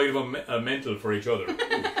just the right of a mental for each other.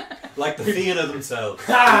 Like the Fianna themselves.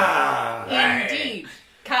 Indeed.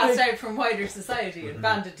 Cast out from wider society and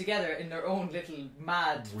banded together in their own little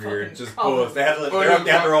mad weird, just common. both. They had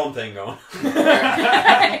their own thing going.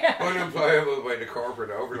 Unemployable by the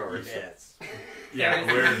corporate overlords. Yes. Yeah,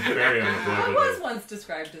 we're very unemployable. I was once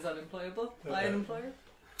described as unemployable by an employer.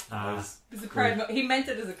 It was a proud he meant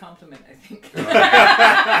it as a compliment, I think.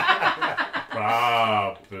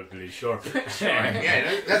 Probably, sure.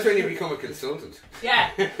 Yeah, that's when you become a consultant.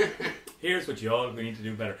 Yeah. Here's what you all need to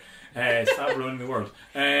do better. Stop ruining the world.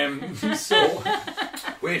 So,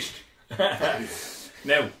 Wished.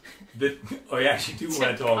 now, I actually do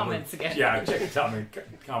want to talk comments about... again. Yeah, check the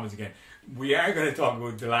comments again. We are going to talk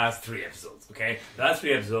about the last 3 episodes, okay? The last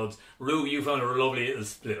 3 episodes, Rue, you found a lovely little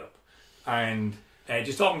split up. And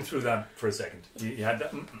just talk me through that for a second. You had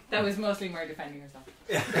that? That was mostly more defending yourself.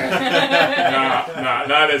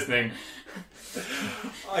 Not listening.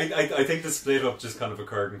 I think the split up just kind of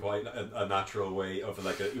occurred in quite a natural way. Of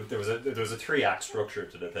like there was a 3-act structure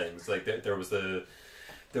to the things. Like there was the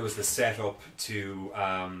there was the setup to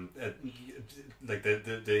like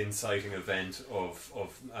the inciting event of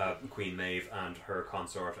Queen Maeve and her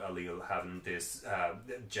consort Alil having this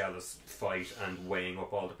jealous fight and weighing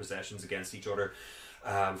up all the possessions against each other.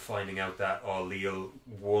 Finding out that Alil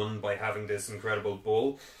won by having this incredible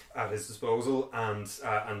bull at his disposal, and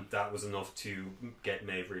that was enough to get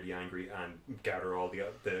Maeve really angry and gather all the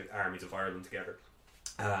armies of Ireland together.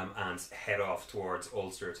 And head off towards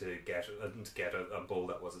Ulster to get a bull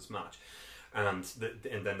that was his match, and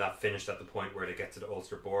then that finished at the point where they get to the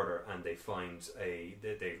Ulster border and they find a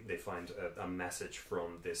message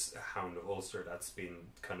from this Hound of Ulster that's been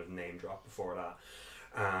kind of name dropped before that.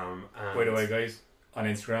 And by the way, guys, on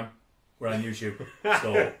Instagram, we're on YouTube,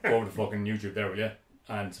 so go over to fucking YouTube there, will you?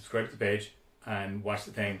 And subscribe to the page and watch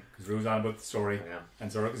the thing because Rue's on about the story,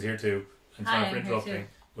 and Zoruk is here too. And sorry for interrupting,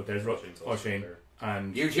 but there's Oisin.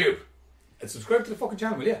 And YouTube. And subscribe to the fucking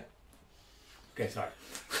channel, will you? Okay, sorry.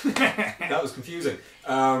 That was confusing.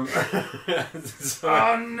 Oh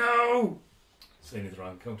no! Saying it the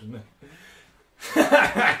wrong account, isn't it?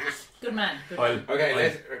 Good man. Good man.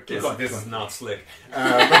 Okay, this is not slick.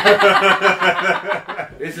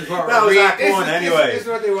 This is what that was Act 1 anyway. This is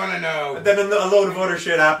what they want to know. And then a load of other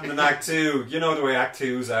shit happened in Act 2. You know the way Act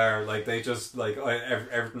 2s are. Like, they just, like,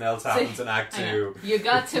 everything else happens in Act 2. You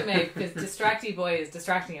got to Maeve, because Distracty Boy is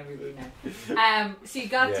distracting everybody now. So you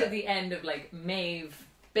got to the end of, like, Maeve,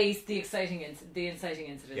 the inciting incident.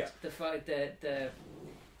 Yeah. The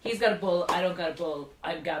he's got a bull, I don't got a bull,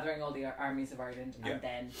 I'm gathering all the armies of Ireland,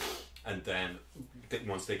 and then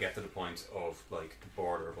once they get to the point of like the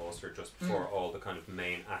border of Ulster, just before all the kind of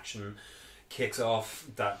main action kicks off,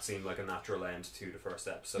 that seemed like a natural end to the first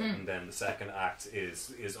episode. And then the second act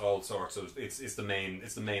is all sorts of it's the main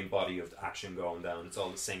body of the action going down. It's all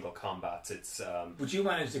the single combats. It's Would you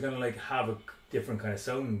manage to kind of like have a different kind of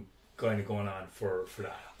sound kind of going on for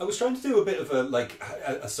that? I was trying to do a bit of a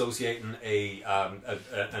associating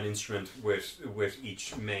an instrument with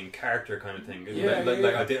each main character kind of thing.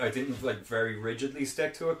 I didn't like very rigidly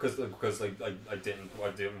stick to it because like I didn't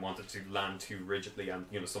want it to land too rigidly, and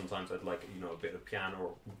you know sometimes I'd like a bit of piano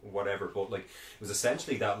or whatever, but like it was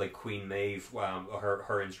essentially that like Queen Maeve,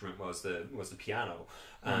 her instrument was the piano.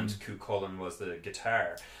 And Cú Chulainn was the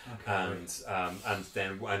guitar, and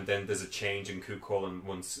then there's a change in Cú Chulainn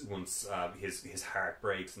once his heart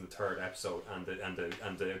breaks in the third episode, and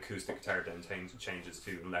the acoustic guitar then changes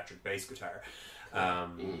to electric bass guitar,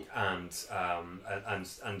 and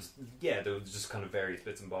there was just kind of various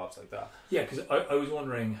bits and bobs like that. Yeah, because I was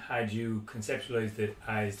wondering, had you conceptualized it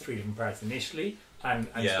as three different parts initially? And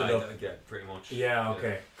stood up. Yeah, pretty much. Yeah,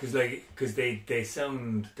 okay. Because they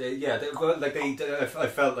sound. I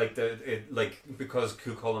felt like because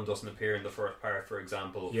Cú Chulainn doesn't appear in the first part, for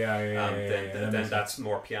example. Then that's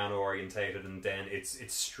more piano orientated, and then it's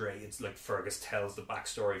straight. It's like Fergus tells the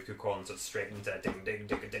backstory of Cú Chulainn, so it's straight into ding ding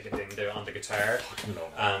ding ding ding ding on the guitar,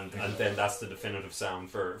 and then that's the definitive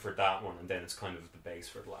sound for that one, and then it's kind of the bass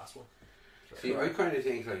for the last one. See, I kind of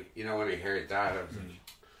think like when I heard that, I was like,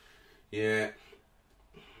 yeah,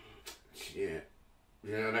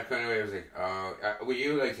 that kind of way. I was like, were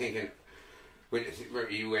you like thinking when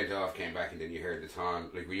you went off, came back, and then you heard the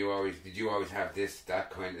song? Like, did you always have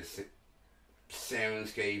that kind of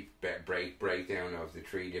soundscape breakdown of the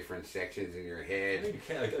three different sections in your head?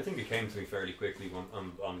 I think it came to me fairly quickly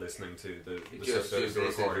on listening to the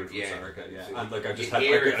recording from Sarika, and like I just had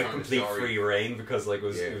like a complete free reign because like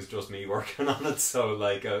it was just me working on it, so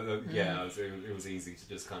like it was easy to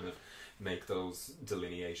just kind of make those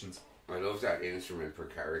delineations. I love that instrument per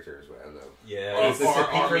character as well, though. Yeah, it's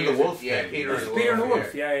Peter and the Wolf. Yeah, Peter and the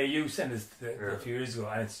Wolf. Yeah, you sent us a few years ago,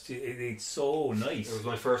 and it's so nice. It was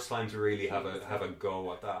my first time to really have a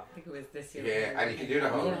go at that. I think it was this year. Yeah, and you can do the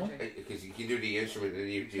whole because you can do the instrument,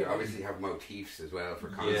 and you obviously have motifs as well for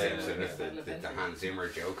concepts, and the Hans Zimmer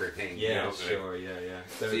Joker thing. Yeah, sure. Yeah.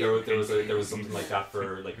 There was something like that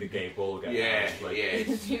for like the gay bull guy.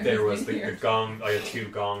 There was the gong. I had two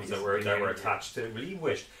gongs that were attached to. Really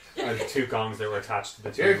wished. And two gongs that were attached to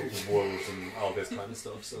the two wolves and all this kind of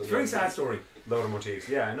stuff. So it's a very sad story. Load of motifs.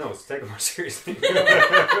 Yeah, I know. It's taken more seriously.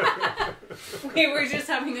 We were just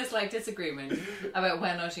having this like disagreement about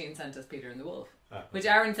when Oisin sent us Peter and the Wolf, which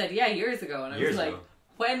Aaron said, years ago, and I was like,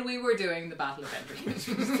 when we were doing the Battle of Entry.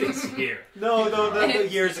 This year. No,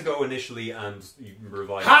 years ago initially, and you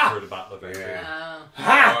revised for the Battle of Entry. Yeah.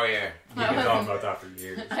 Oh yeah. You've been talking about that for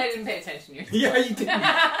years. I didn't pay attention years. Yeah, you did.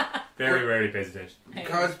 Very rarely pays attention.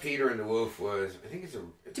 because Peter and the Wolf was, I think it's a.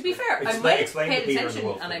 To be fair, I Explain- might have explain the paid Peter and the attention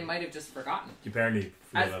Wolf and I thing. might have just forgotten, Apparently,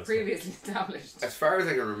 as previously established. As far as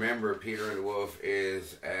I can remember, Peter and the Wolf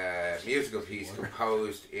is a musical piece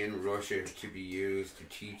composed in Russia to be used to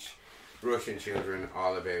teach Russian children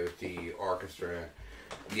all about the orchestra,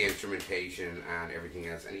 the instrumentation, and everything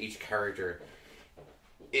else. And each character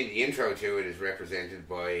in the intro to it is represented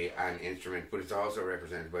by an instrument, but it's also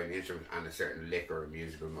represented by an instrument and a certain lick or a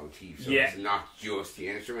musical motif. So it's not just the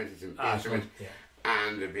instrument, it's an instrument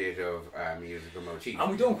and a bit of a musical motif.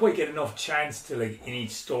 And we don't quite get enough chance to, like, in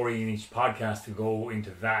each story, in each podcast, to go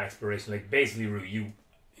into that exploration. Like, basically, Rue, you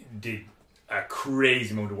did a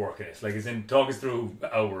crazy amount of work in it. Like, as in, talk us through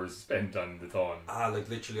hours spent on the Thon. Like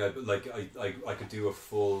literally, I could do a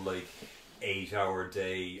full like 8-hour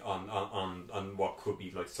day on what could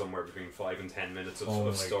be like somewhere between 5 and 10 minutes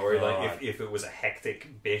of story. God. Like if it was a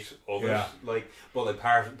hectic bit of Yeah. it, like, but like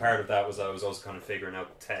part of that was I was also kind of figuring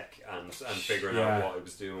out tech and figuring out what I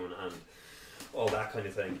was doing and all that kind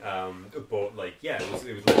of thing. But like, yeah, it was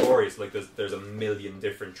laborious. Like there's a million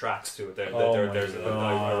different tracks to it.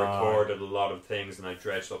 I recorded a lot of things and I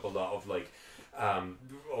dredged up a lot of like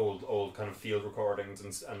old kind of field recordings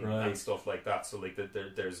and stuff like that. So like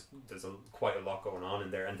there's quite a lot going on in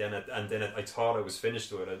there. And then I thought I was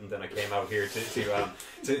finished with it, and then I came out here to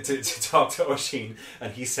talk to Oisín,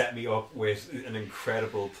 and he set me up with an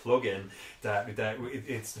incredible plugin that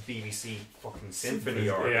it's the BBC fucking symphony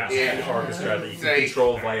orchestra that you can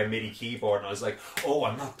control via MIDI keyboard. And I was like, oh,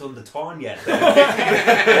 I'm not done the Thorn yet.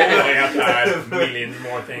 I have to add millions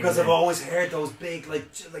more things. Because I've always heard those big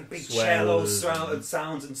big cello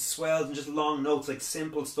sounds and swells and just long notes, like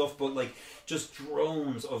simple stuff, but like just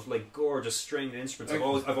drones of like gorgeous stringed instruments.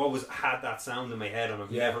 I've always had that sound in my head, and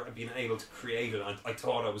I've never been able to create it. I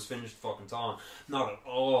thought I was finished fucking Thon. Not at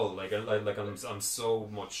all. I'm so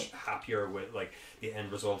much happier with like the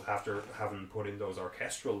end result after having put in those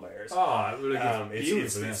orchestral layers.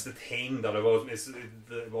 It's the thing that I've always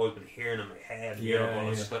been hearing in my head. I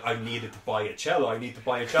was just like, I needed to buy a cello.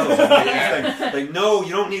 Like, no,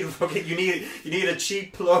 you don't need a fucking. You need a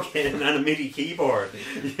cheap plug-in and a MIDI keyboard.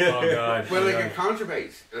 Oh God. Well, like a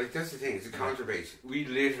contrabass, like that's the thing. It's a contrabass. We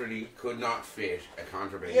literally could not fit a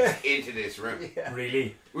contrabass into this room. Yeah.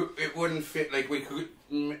 Really? It wouldn't fit. Like we could.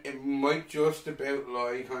 It might just about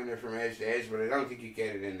lie kind of from edge to edge, but I don't think you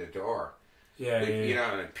get it in the door. Yeah, like, yeah. You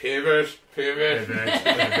know, like pivot. Not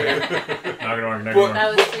gonna work.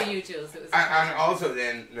 That was for you, Jules. It was And also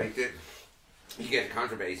then like you get the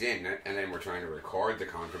contrabass in, and then we're trying to record the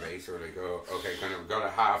contrabass. So we're like, oh, okay, kind of got a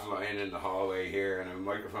half line in the hallway here and a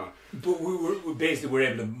microphone. But we're able to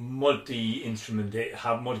have multiple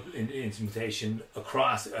instrumentation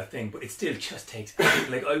across a thing, but it still just takes.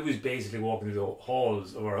 Like I was basically walking through the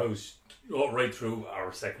halls of our house right through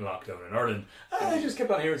our second lockdown in Ireland, and I just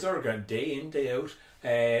kept on hearing Zurga day in, day out.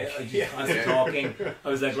 I just constant talking. I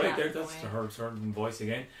was like, right there, that's her certain voice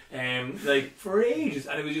again. Like for ages,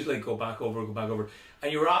 and it was just like go back over,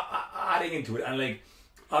 and you were adding into it, and like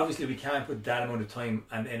obviously we can't put that amount of time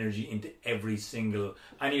and energy into every single.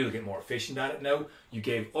 And you'll get more efficient at it now. You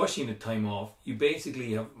gave Oisín the time off. You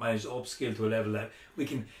basically have managed to upskill to a level that we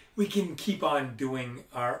can keep on doing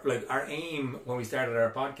our aim when we started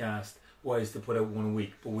our podcast was to put out one a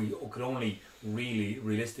week, but we could only really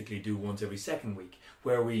realistically do once every second week,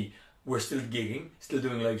 where we're still gigging, still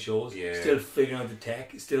doing live shows, still figuring out the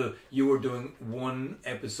tech, still you were doing one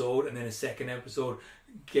episode and then a second episode,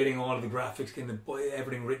 getting all of the graphics, getting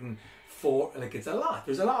everything written for, like it's a lot.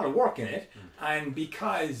 There's a lot of work in it, and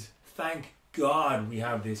because thank God we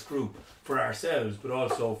have this group for ourselves, but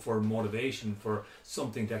also for motivation, for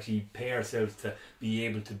something to actually pay ourselves to be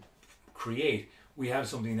able to create. We have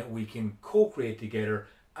something that we can co-create together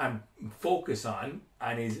and focus on,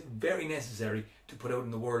 and is very necessary to put out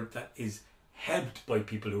in the world, that is helped by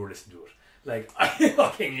people who are listening to it. Like, I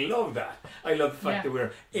fucking love that. I love the fact that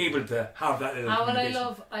we're able to have that little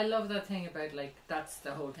I love that thing about, like, that's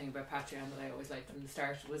the whole thing about Patreon that I always liked from the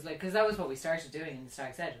start, was like, because that was what we started doing in the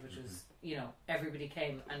Stag's Edge, which was, you know, everybody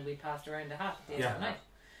came and we passed around a hat at the end of the night.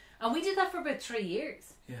 And we did that for about 3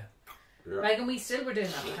 years. Yeah. Like, and we still were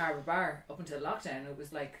doing that with Harbour Bar up until lockdown. It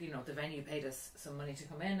was like, you know, the venue paid us some money to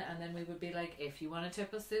come in, and then we would be like, if you want to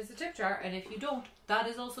tip us, there's a tip jar, and if you don't, that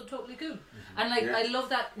is also totally cool. And like, I love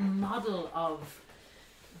that model of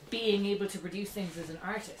being able to produce things as an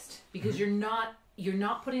artist, because you're not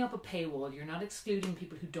putting up a paywall, you're not excluding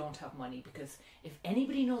people who don't have money, because if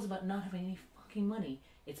anybody knows about not having any fucking money,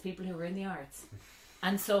 it's people who are in the arts.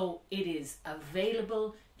 And so it is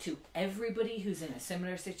available to everybody who's in a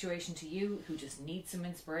similar situation to you, who just needs some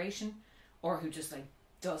inspiration, or who just like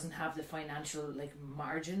doesn't have the financial like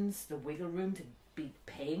margins, the wiggle room to be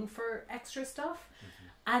paying for extra stuff,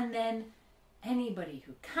 and then anybody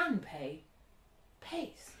who can pay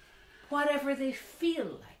pays whatever they feel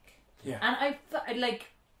like. Yeah. And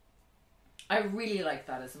I really like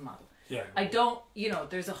that as a model. Yeah. I don't,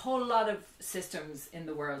 there's a whole lot of systems in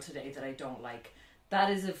the world today that I don't like. That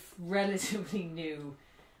is a relatively new,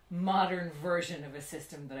 modern version of a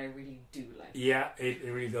system that I really do like. Yeah, it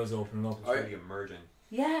really does open up. It's really emerging.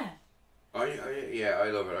 Yeah. I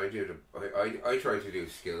love it. I try to do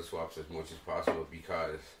skill swaps as much as possible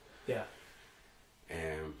because Yeah.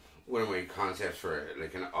 One of my concepts for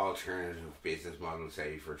like an alternative business model,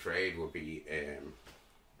 say for trade, would be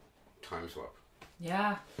time swap.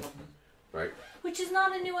 Yeah. Right. Which is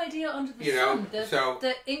not a new idea under the You know, sun. so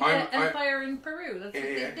The Inca Empire in Peru, that's what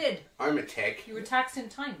they did. I'm a tech. You were taxed in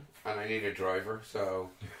time. And I need a driver, so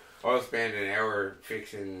I'll spend an hour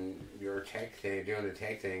fixing your tech thing, doing the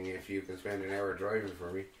tech thing, if you can spend an hour driving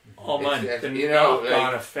for me. Oh man, It's, the like,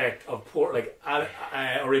 knock-on effect of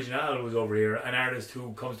Original was over here, an artist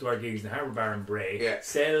who comes to our gigs in the Harbour Bar in Bray,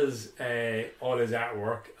 sells all his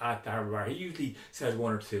artwork at the Harbour Bar. He usually sells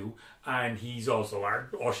one or two, and he's also our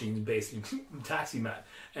Oisin's basically taxi man.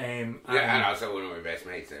 And also one of my best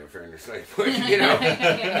mates, in fairness, like, but, you know.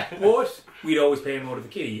 But we'd always pay him out of the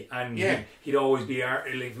kitty, and he'd always be like,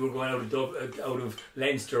 if we were going out of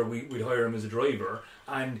Leinster, we'd hire him as a driver,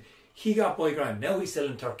 and he got by grand. Now he's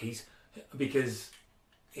selling turkeys because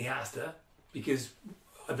he has to, because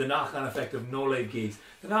of the knock-on effect of no live gigs.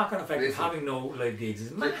 The knock-on effect of having no live gigs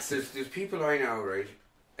is massive. There's people I know, right?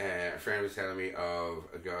 A friend was telling me of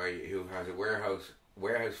a guy who has a warehouse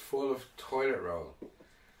full of toilet roll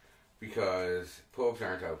because pubs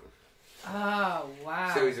aren't open. Oh,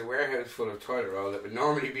 wow. So he's a warehouse full of toilet roll that would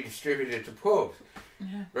normally be distributed to pubs,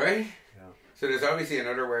 right? Yeah. So there's obviously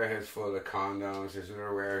another warehouse full of condoms, there's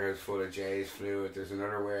another warehouse full of J's fluid, there's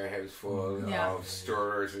another warehouse full of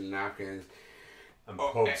stirrers and napkins. And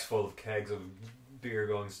pubs full of kegs of beer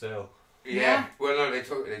going stale. Yeah. Well, no, they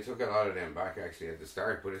took a lot of them back actually at the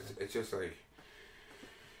start, but it's just like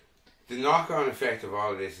the knock-on effect of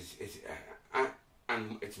all of this is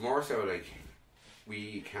and it's more so like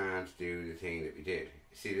we can't do the thing that we did.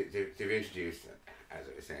 See, they've introduced, as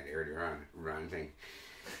I said earlier on, ranting.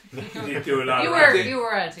 You do a lot you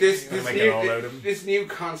were ranting. This new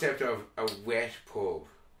concept of a wet pub.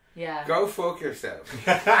 Yeah. Go fuck yourself.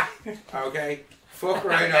 Okay? Fuck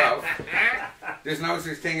right off. There's no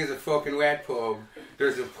such thing as a fucking wet pub.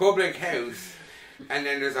 There's a public house, and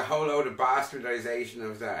then there's a whole load of bastardization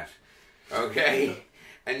of that. Okay?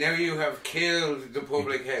 And now you have killed the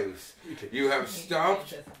public house. You have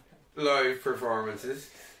stopped live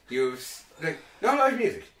performances. You've no live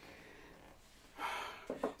music.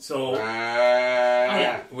 So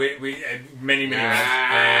we many years.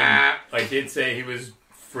 I did say he was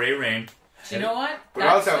free reign. Do you know what?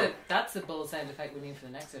 But that's the bull sound effect we need for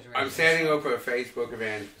the next iteration. I'm setting up a Facebook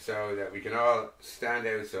event so that we can all stand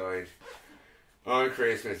outside on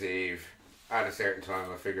Christmas Eve at a certain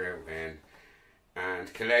time. I'll figure out when.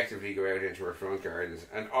 And collectively go out into our front gardens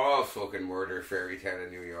and all fucking murder Fairy Tale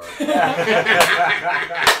in New York.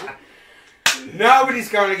 Nobody's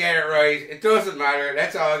going to get it right. It doesn't matter.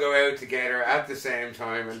 Let's all go out together at the same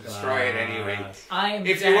time and destroy it anyway.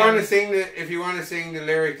 If you want to sing the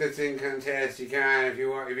lyric that's in contest, you can. If you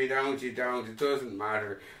don't, you don't. It doesn't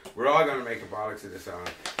matter. We're all going to make a bollocks of the song.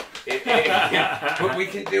 But we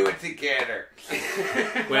can do it together.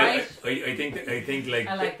 Well, right? I think like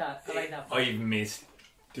I like that. I've missed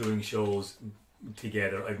doing shows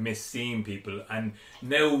together. I've missed seeing people, and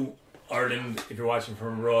now Ireland, if you're watching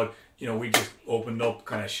from abroad, you know, we just opened up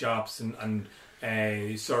kind of shops and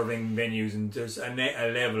serving venues, and there's a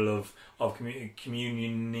level of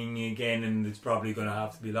communioning again, and it's probably going to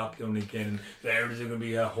have to be locked down again, and there's going to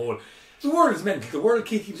be a whole. The world is mental. The world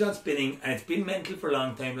keeps on spinning, and it's been mental for a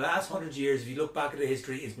long time. The last 100 years, if you look back at the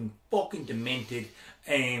history, it's been fucking demented.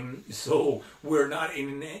 So we're not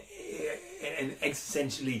in an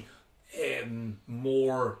essentially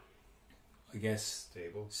more, I guess,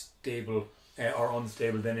 stable or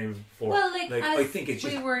unstable than ever before. Well, I think it's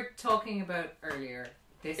just, we were talking about earlier,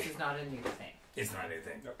 this is not a new thing. It's not a new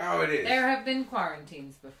thing. Oh, it is. There have been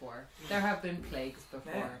quarantines before. There have been plagues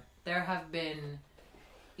before. Yeah. There have been,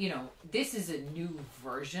 this is a new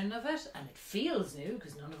version of it, and it feels new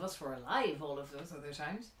because none of us were alive all of those other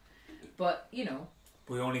times. But,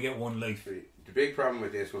 we only get one life. The big problem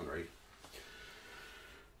with this one, right?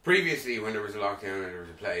 Previously, when there was a lockdown and there was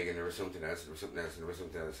a plague and there was something else, and there was something else, and there was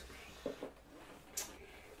something else,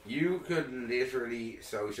 you could literally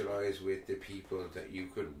socialise with the people that you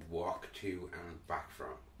could walk to and back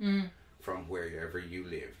from wherever you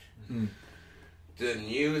lived. the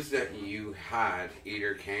news that you had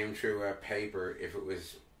either came through a paper if it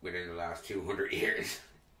was within the last 200 years.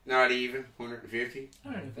 Not even 150.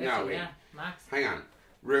 150, No, wait. yeah, max. Hang on.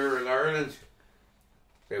 Rural Ireland,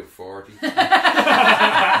 about 40.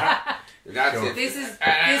 That's Sure. it. This is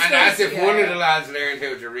And this that's goes- if yeah, one of yeah. the lads learned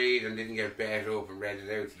how to read and didn't get bet up and read it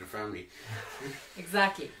out to the family.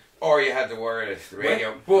 Exactly. Or you had the wireless, the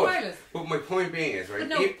radio. Wireless. But my point being is, right, But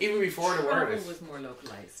no, even before the Travel wireless, was more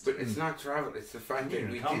localized. but it's not travel, it's the fact that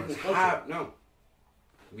Even we commerce, didn't culture. have,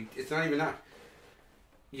 it's not even that.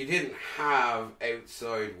 You didn't have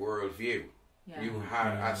outside world view. Yeah. You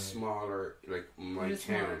had a smaller, like my Just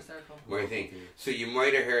smaller town, circle. my thing. So you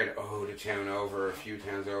might have heard, oh, the town over, a few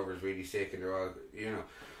towns over is really sick and they're all,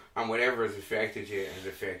 and whatever has affected you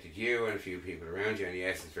and a few people around you, and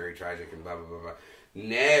yes, it's very tragic and blah, blah, blah, blah.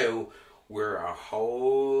 Now, we're a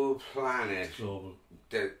whole planet Global.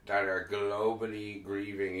 that are globally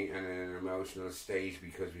grieving and in an emotional state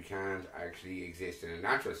because we can't actually exist in a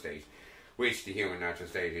natural state, which the human natural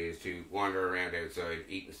state is to wander around outside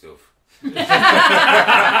eating stuff in the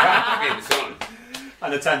sun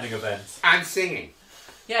And attending events. and singing.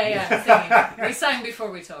 Yeah, singing. We sang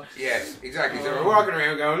before we talked. Yes, exactly. So we're walking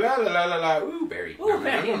around going la la la la la. Ooh, berry. Ooh,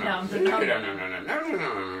 berry, No, nom, no, nom, no, nom. no, no, no, no, no, no,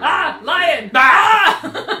 no. Ah, lion!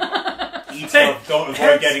 Eat stuff, don't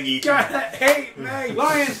avoid getting eaten. Hey, mate.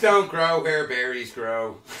 Lions don't grow where berries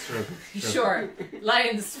grow. True. Sure.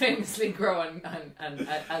 Lions famously grow on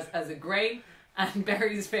as a grain, and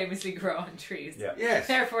berries famously grow on trees. Yeah. Yes.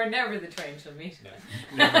 Therefore, never the twain shall meet.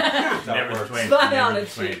 Never the works. twain.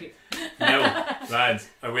 Biology. Now, lads,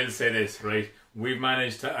 I will say this, right? We've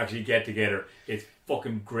managed to actually get together. It's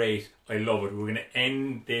fucking great. I love it. We're going to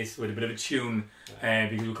end this with a bit of a tune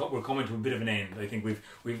because we're coming to a bit of an end. I think we've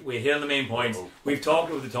hit the main points. We've talked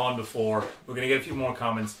about the Tawn before. We're going to get a few more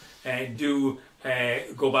comments. Do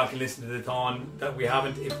go back and listen to the Tawn that we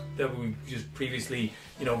haven't, that we just previously,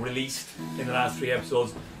 released in the last 3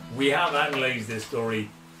 episodes. We have analysed this story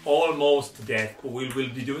almost to death, but we will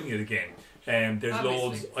be doing it again. There's Obviously.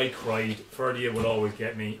 loads. I cried. Ferdia will always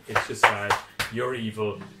get me. It's just sad. You're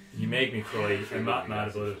evil. You make me cry. I'm not mad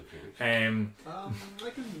about it. I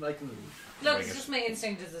can. Look, it's just my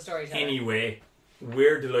instinct as a storyteller. Anyway,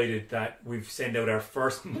 we're delighted that we've sent out our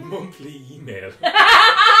first monthly email.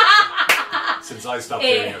 Since I stopped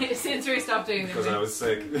doing it. Since we stopped doing Because them. I was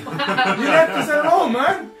sick. You left us at home,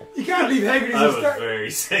 man. You can't leave Haggerty's I and was start.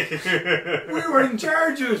 very sick. We were in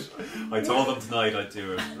charge of it. I told them tonight I'd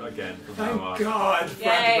do it again from now Thank on. God for Yay.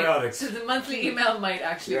 antibiotics. So the monthly email might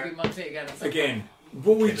actually Yeah. be monthly again. at some Again.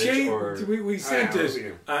 But we Village or- changed. We sent we it,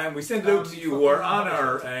 do. and we sent it out to you. Who are on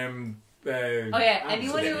our Oh yeah,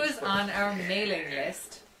 anyone who was on our mailing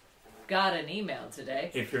list got an email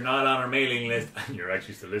today. If you're not on our mailing list and you're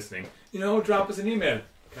actually still listening, drop us an email,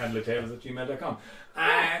 candletales@gmail.com.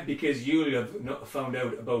 Because you'll have found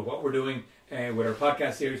out about what we're doing with our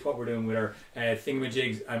podcast series, what we're doing with our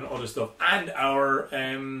thingamajigs and other stuff, and our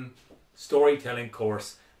storytelling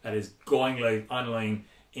course that is going live online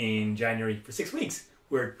in January for 6 weeks.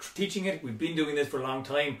 We're teaching it. We've been doing this for a long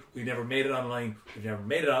time. We've never made it online. We've never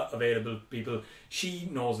made it available to people. She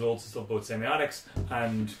knows loads of stuff about semiotics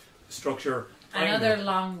and structure. And I other know.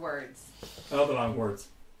 long words. Other long words.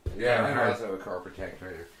 Yeah, I'm Yeah. also a corporate tech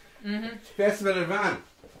writer. Mm-hmm. Festival in Van.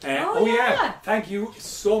 Oh, yeah. yeah. Thank you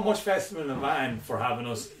so much, Festival in a Van, for having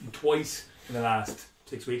us twice in the last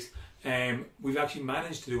 6 weeks. We've actually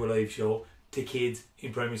managed to do a live show to kids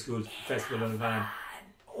in primary schools, Festival in a Van.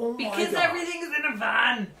 Oh my Because God. everything is in a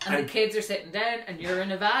van. And And the kids are sitting down and you're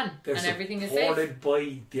in a van. They're and everything is safe. supported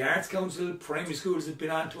by the Arts Council. Primary schools have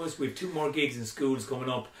been on to us. We have 2 more gigs in schools coming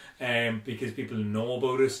up because people know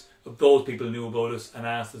about us. Those people knew about us and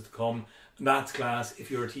asked us to come. And that's class if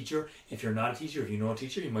you're a teacher. If you're not a teacher, if you know a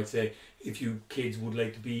teacher, you might say if you kids would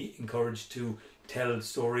like to be encouraged to tell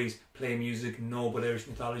stories, play music, know about Irish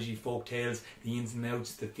mythology, folk tales, the ins and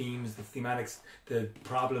outs, the themes, the thematics, the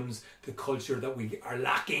problems, the culture that we are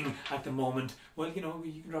lacking at the moment, well, you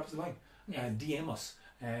can drop us a line. Yeah. DM us,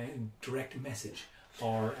 direct a message,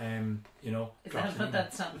 or Is drop that us an what email.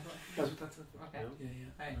 that sounds like? That's what that's. Okay.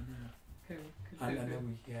 Yeah. Right. Cool. And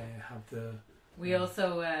then we have the. We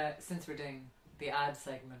also, since we're doing the ad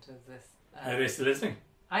segment of this, Are they still listening?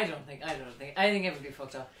 I think everybody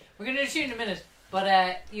fucked up. We're gonna do it in a minute, but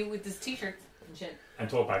you with this t-shirts and shit, And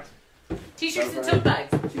tote bags. t-shirts and tote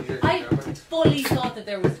bags. I fully thought that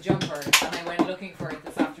there was a jumper, and I went looking for it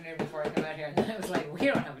this afternoon before I came out here, and then I was like, we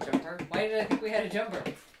don't have a jumper. Why did I think we had a jumper?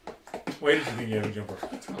 Why did you think you had a jumper?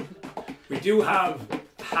 We do have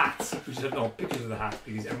hats. We just have no pictures of the hats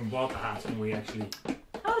because everyone bought the hats and we actually.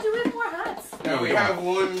 Oh, do we have more hats? No, we have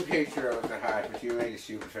one picture of the hat, but you made a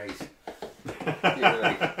stupid face.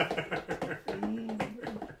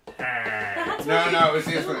 No, it was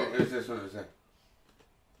this one. It was this one. It was like,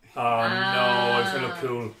 Oh no, it's gonna look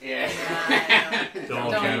cool. yeah.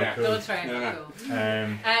 Don't Don't try and No, no. look cool.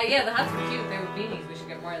 Um, Yeah, the hats were cute. They were beanies. We should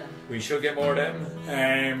get more of them. we should get more of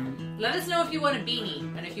them. Let us know if you want a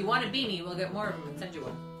beanie, and if you want a beanie, we'll get more of them and send you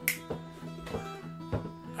one.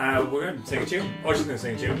 We're going to sing a tune. Ocean's going to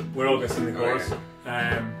sing a tune. We're all going to sing the chorus.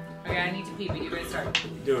 Okay, I need to pee, but you better start.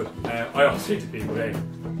 Do it. I also need to be today.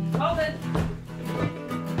 Hold it.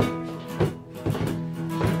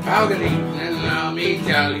 How can evening allow me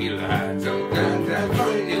tell you that sometimes I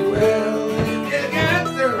find it well. If you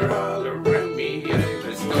gather all around me, I have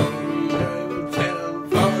a story I will tell.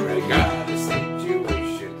 For I got a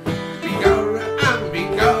situation, because I'm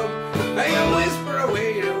become. I whisper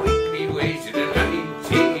away the weekly wage of the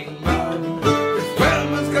 19 month. It's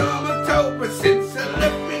 12 months come October since I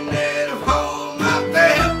left me net of home. After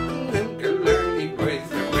helping them to learn the boys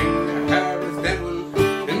to bring the Harris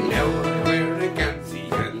down. And now I wear a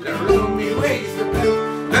gansy and the roomy ways about.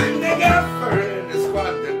 And the gaffer and the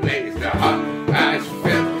squad that lays the hot ash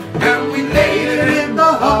fill. And we laid it in the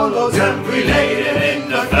hollows and we laid it in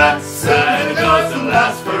the flats. And it doesn't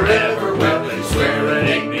last forever. Well, they swear it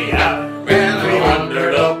ain't me out. Well, I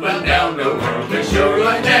wandered up and down the world, and sure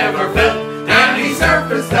I never felt any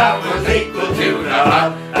surface that was equal to the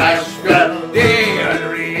hot ash spell. The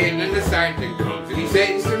other in and the sergeant comes and he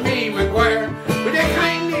says to me, McGuire, would you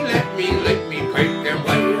kindly let me pipe them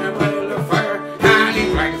by a pile of fire? And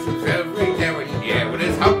he cranks himself right down, yeah, with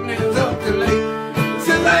his hot nails up to light.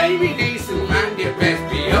 Says, I be decent man, you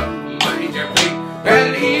best be up and mind your feet.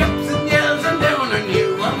 Well, he ups and yells, I'm down on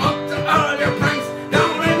you, I'm up to all your pranks.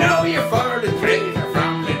 Don't I know you for the traitor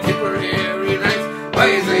from the Tipperary ranks? Why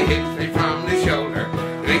is I hit straight from the shoulder?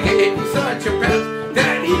 And I gave him such a pelt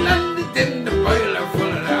that he landed in the boiler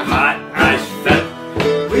full of the hot ash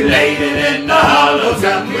felt. We laid it in the hollows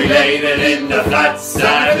and we laid it in the flats.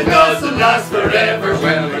 And it doesn't last forever,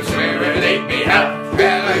 well, I swear it ain't me hat.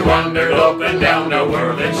 Well, I wandered up and down the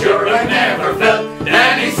world, and sure I never felt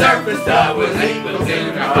any surface that was equal to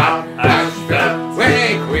the hot ash felt. When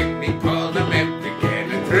I quickly pulled them up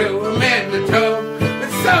again and threw them in the tub,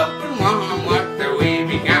 with soap and warm water we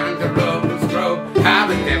began to rub and scrub. Have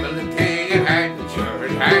a devil and take it hard and sure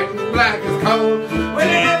it hard and black as coal. With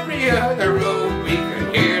every other road we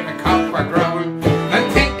could hear the copper growing.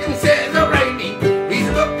 And thinking, says O'Reilly, he's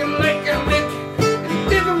looking like a lick. And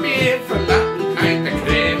never made for nothing kind of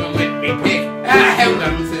claim him with me pick. How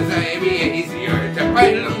long says I be easier to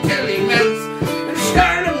pile him till he melts and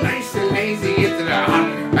start him nice and lazy into the hot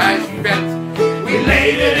ash belt. We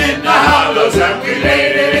laid it in the hollows and we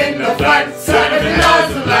laid it in the flats. And if it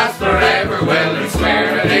doesn't last forever, well, I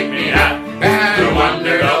swear it ain't me hat. And I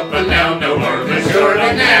wandered up and down the world, and sure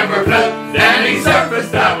I never felt any surface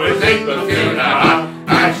that was equal to the hot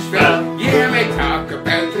ash belt. You may talk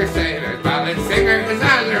about the sailors, ballad singers,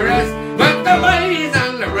 and the rest, but the boys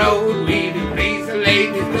on the road, we do please the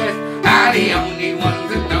ladies best, are the only ones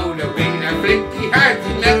that know the way the flinty hearts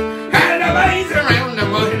and left. And the boys around the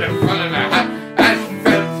boiler full of the hot ash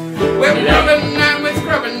felt. With rubbing and with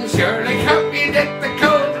scrubbing, sure they copied at the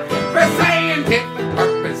code. For scientific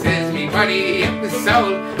purposes, me body up the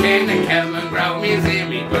soul. In the Kelvin Grove Museum,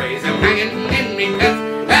 me boys, I'm hanging in me pets.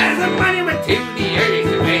 As a monument to the earth,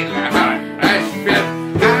 it made the hot ash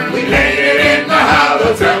felt. And we laid it in the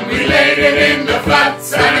hollows and we laid it in the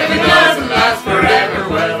flats. And if it doesn't last forever,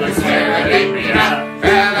 well, I swear it ain't me hat.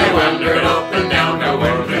 And I wandered up and down the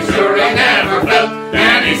world, and sure I never felt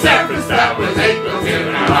any surface that was equal to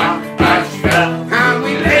the hot ash felt. And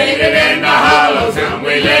we laid it in the hollows and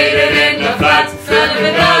we laid it in the flats. And if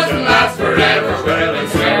it doesn't last forever, well, I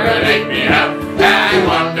swear it ain't me hat. I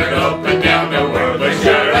wandered up and down the world, but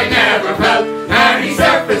sure I never felt any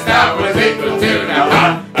surface that was equal to the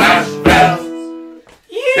hot ash felt.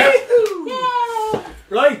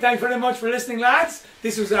 Right, thanks very much for listening, lads.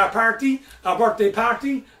 This was our party, our birthday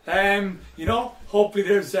party. Hopefully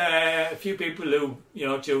there's a few people who,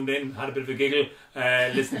 tuned in, had a bit of a giggle,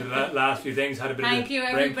 listened to the last few things, had a bit of a Thank you,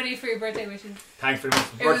 everybody, for your birthday wishes. Thanks very much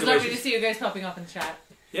for It was birthday lovely wishes. to see you guys popping up in the chat.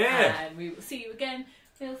 Yeah. And we will see you again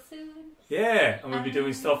real soon. Yeah, and we'll be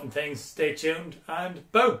doing stuff and things. Stay tuned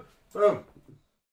and boom. Boom.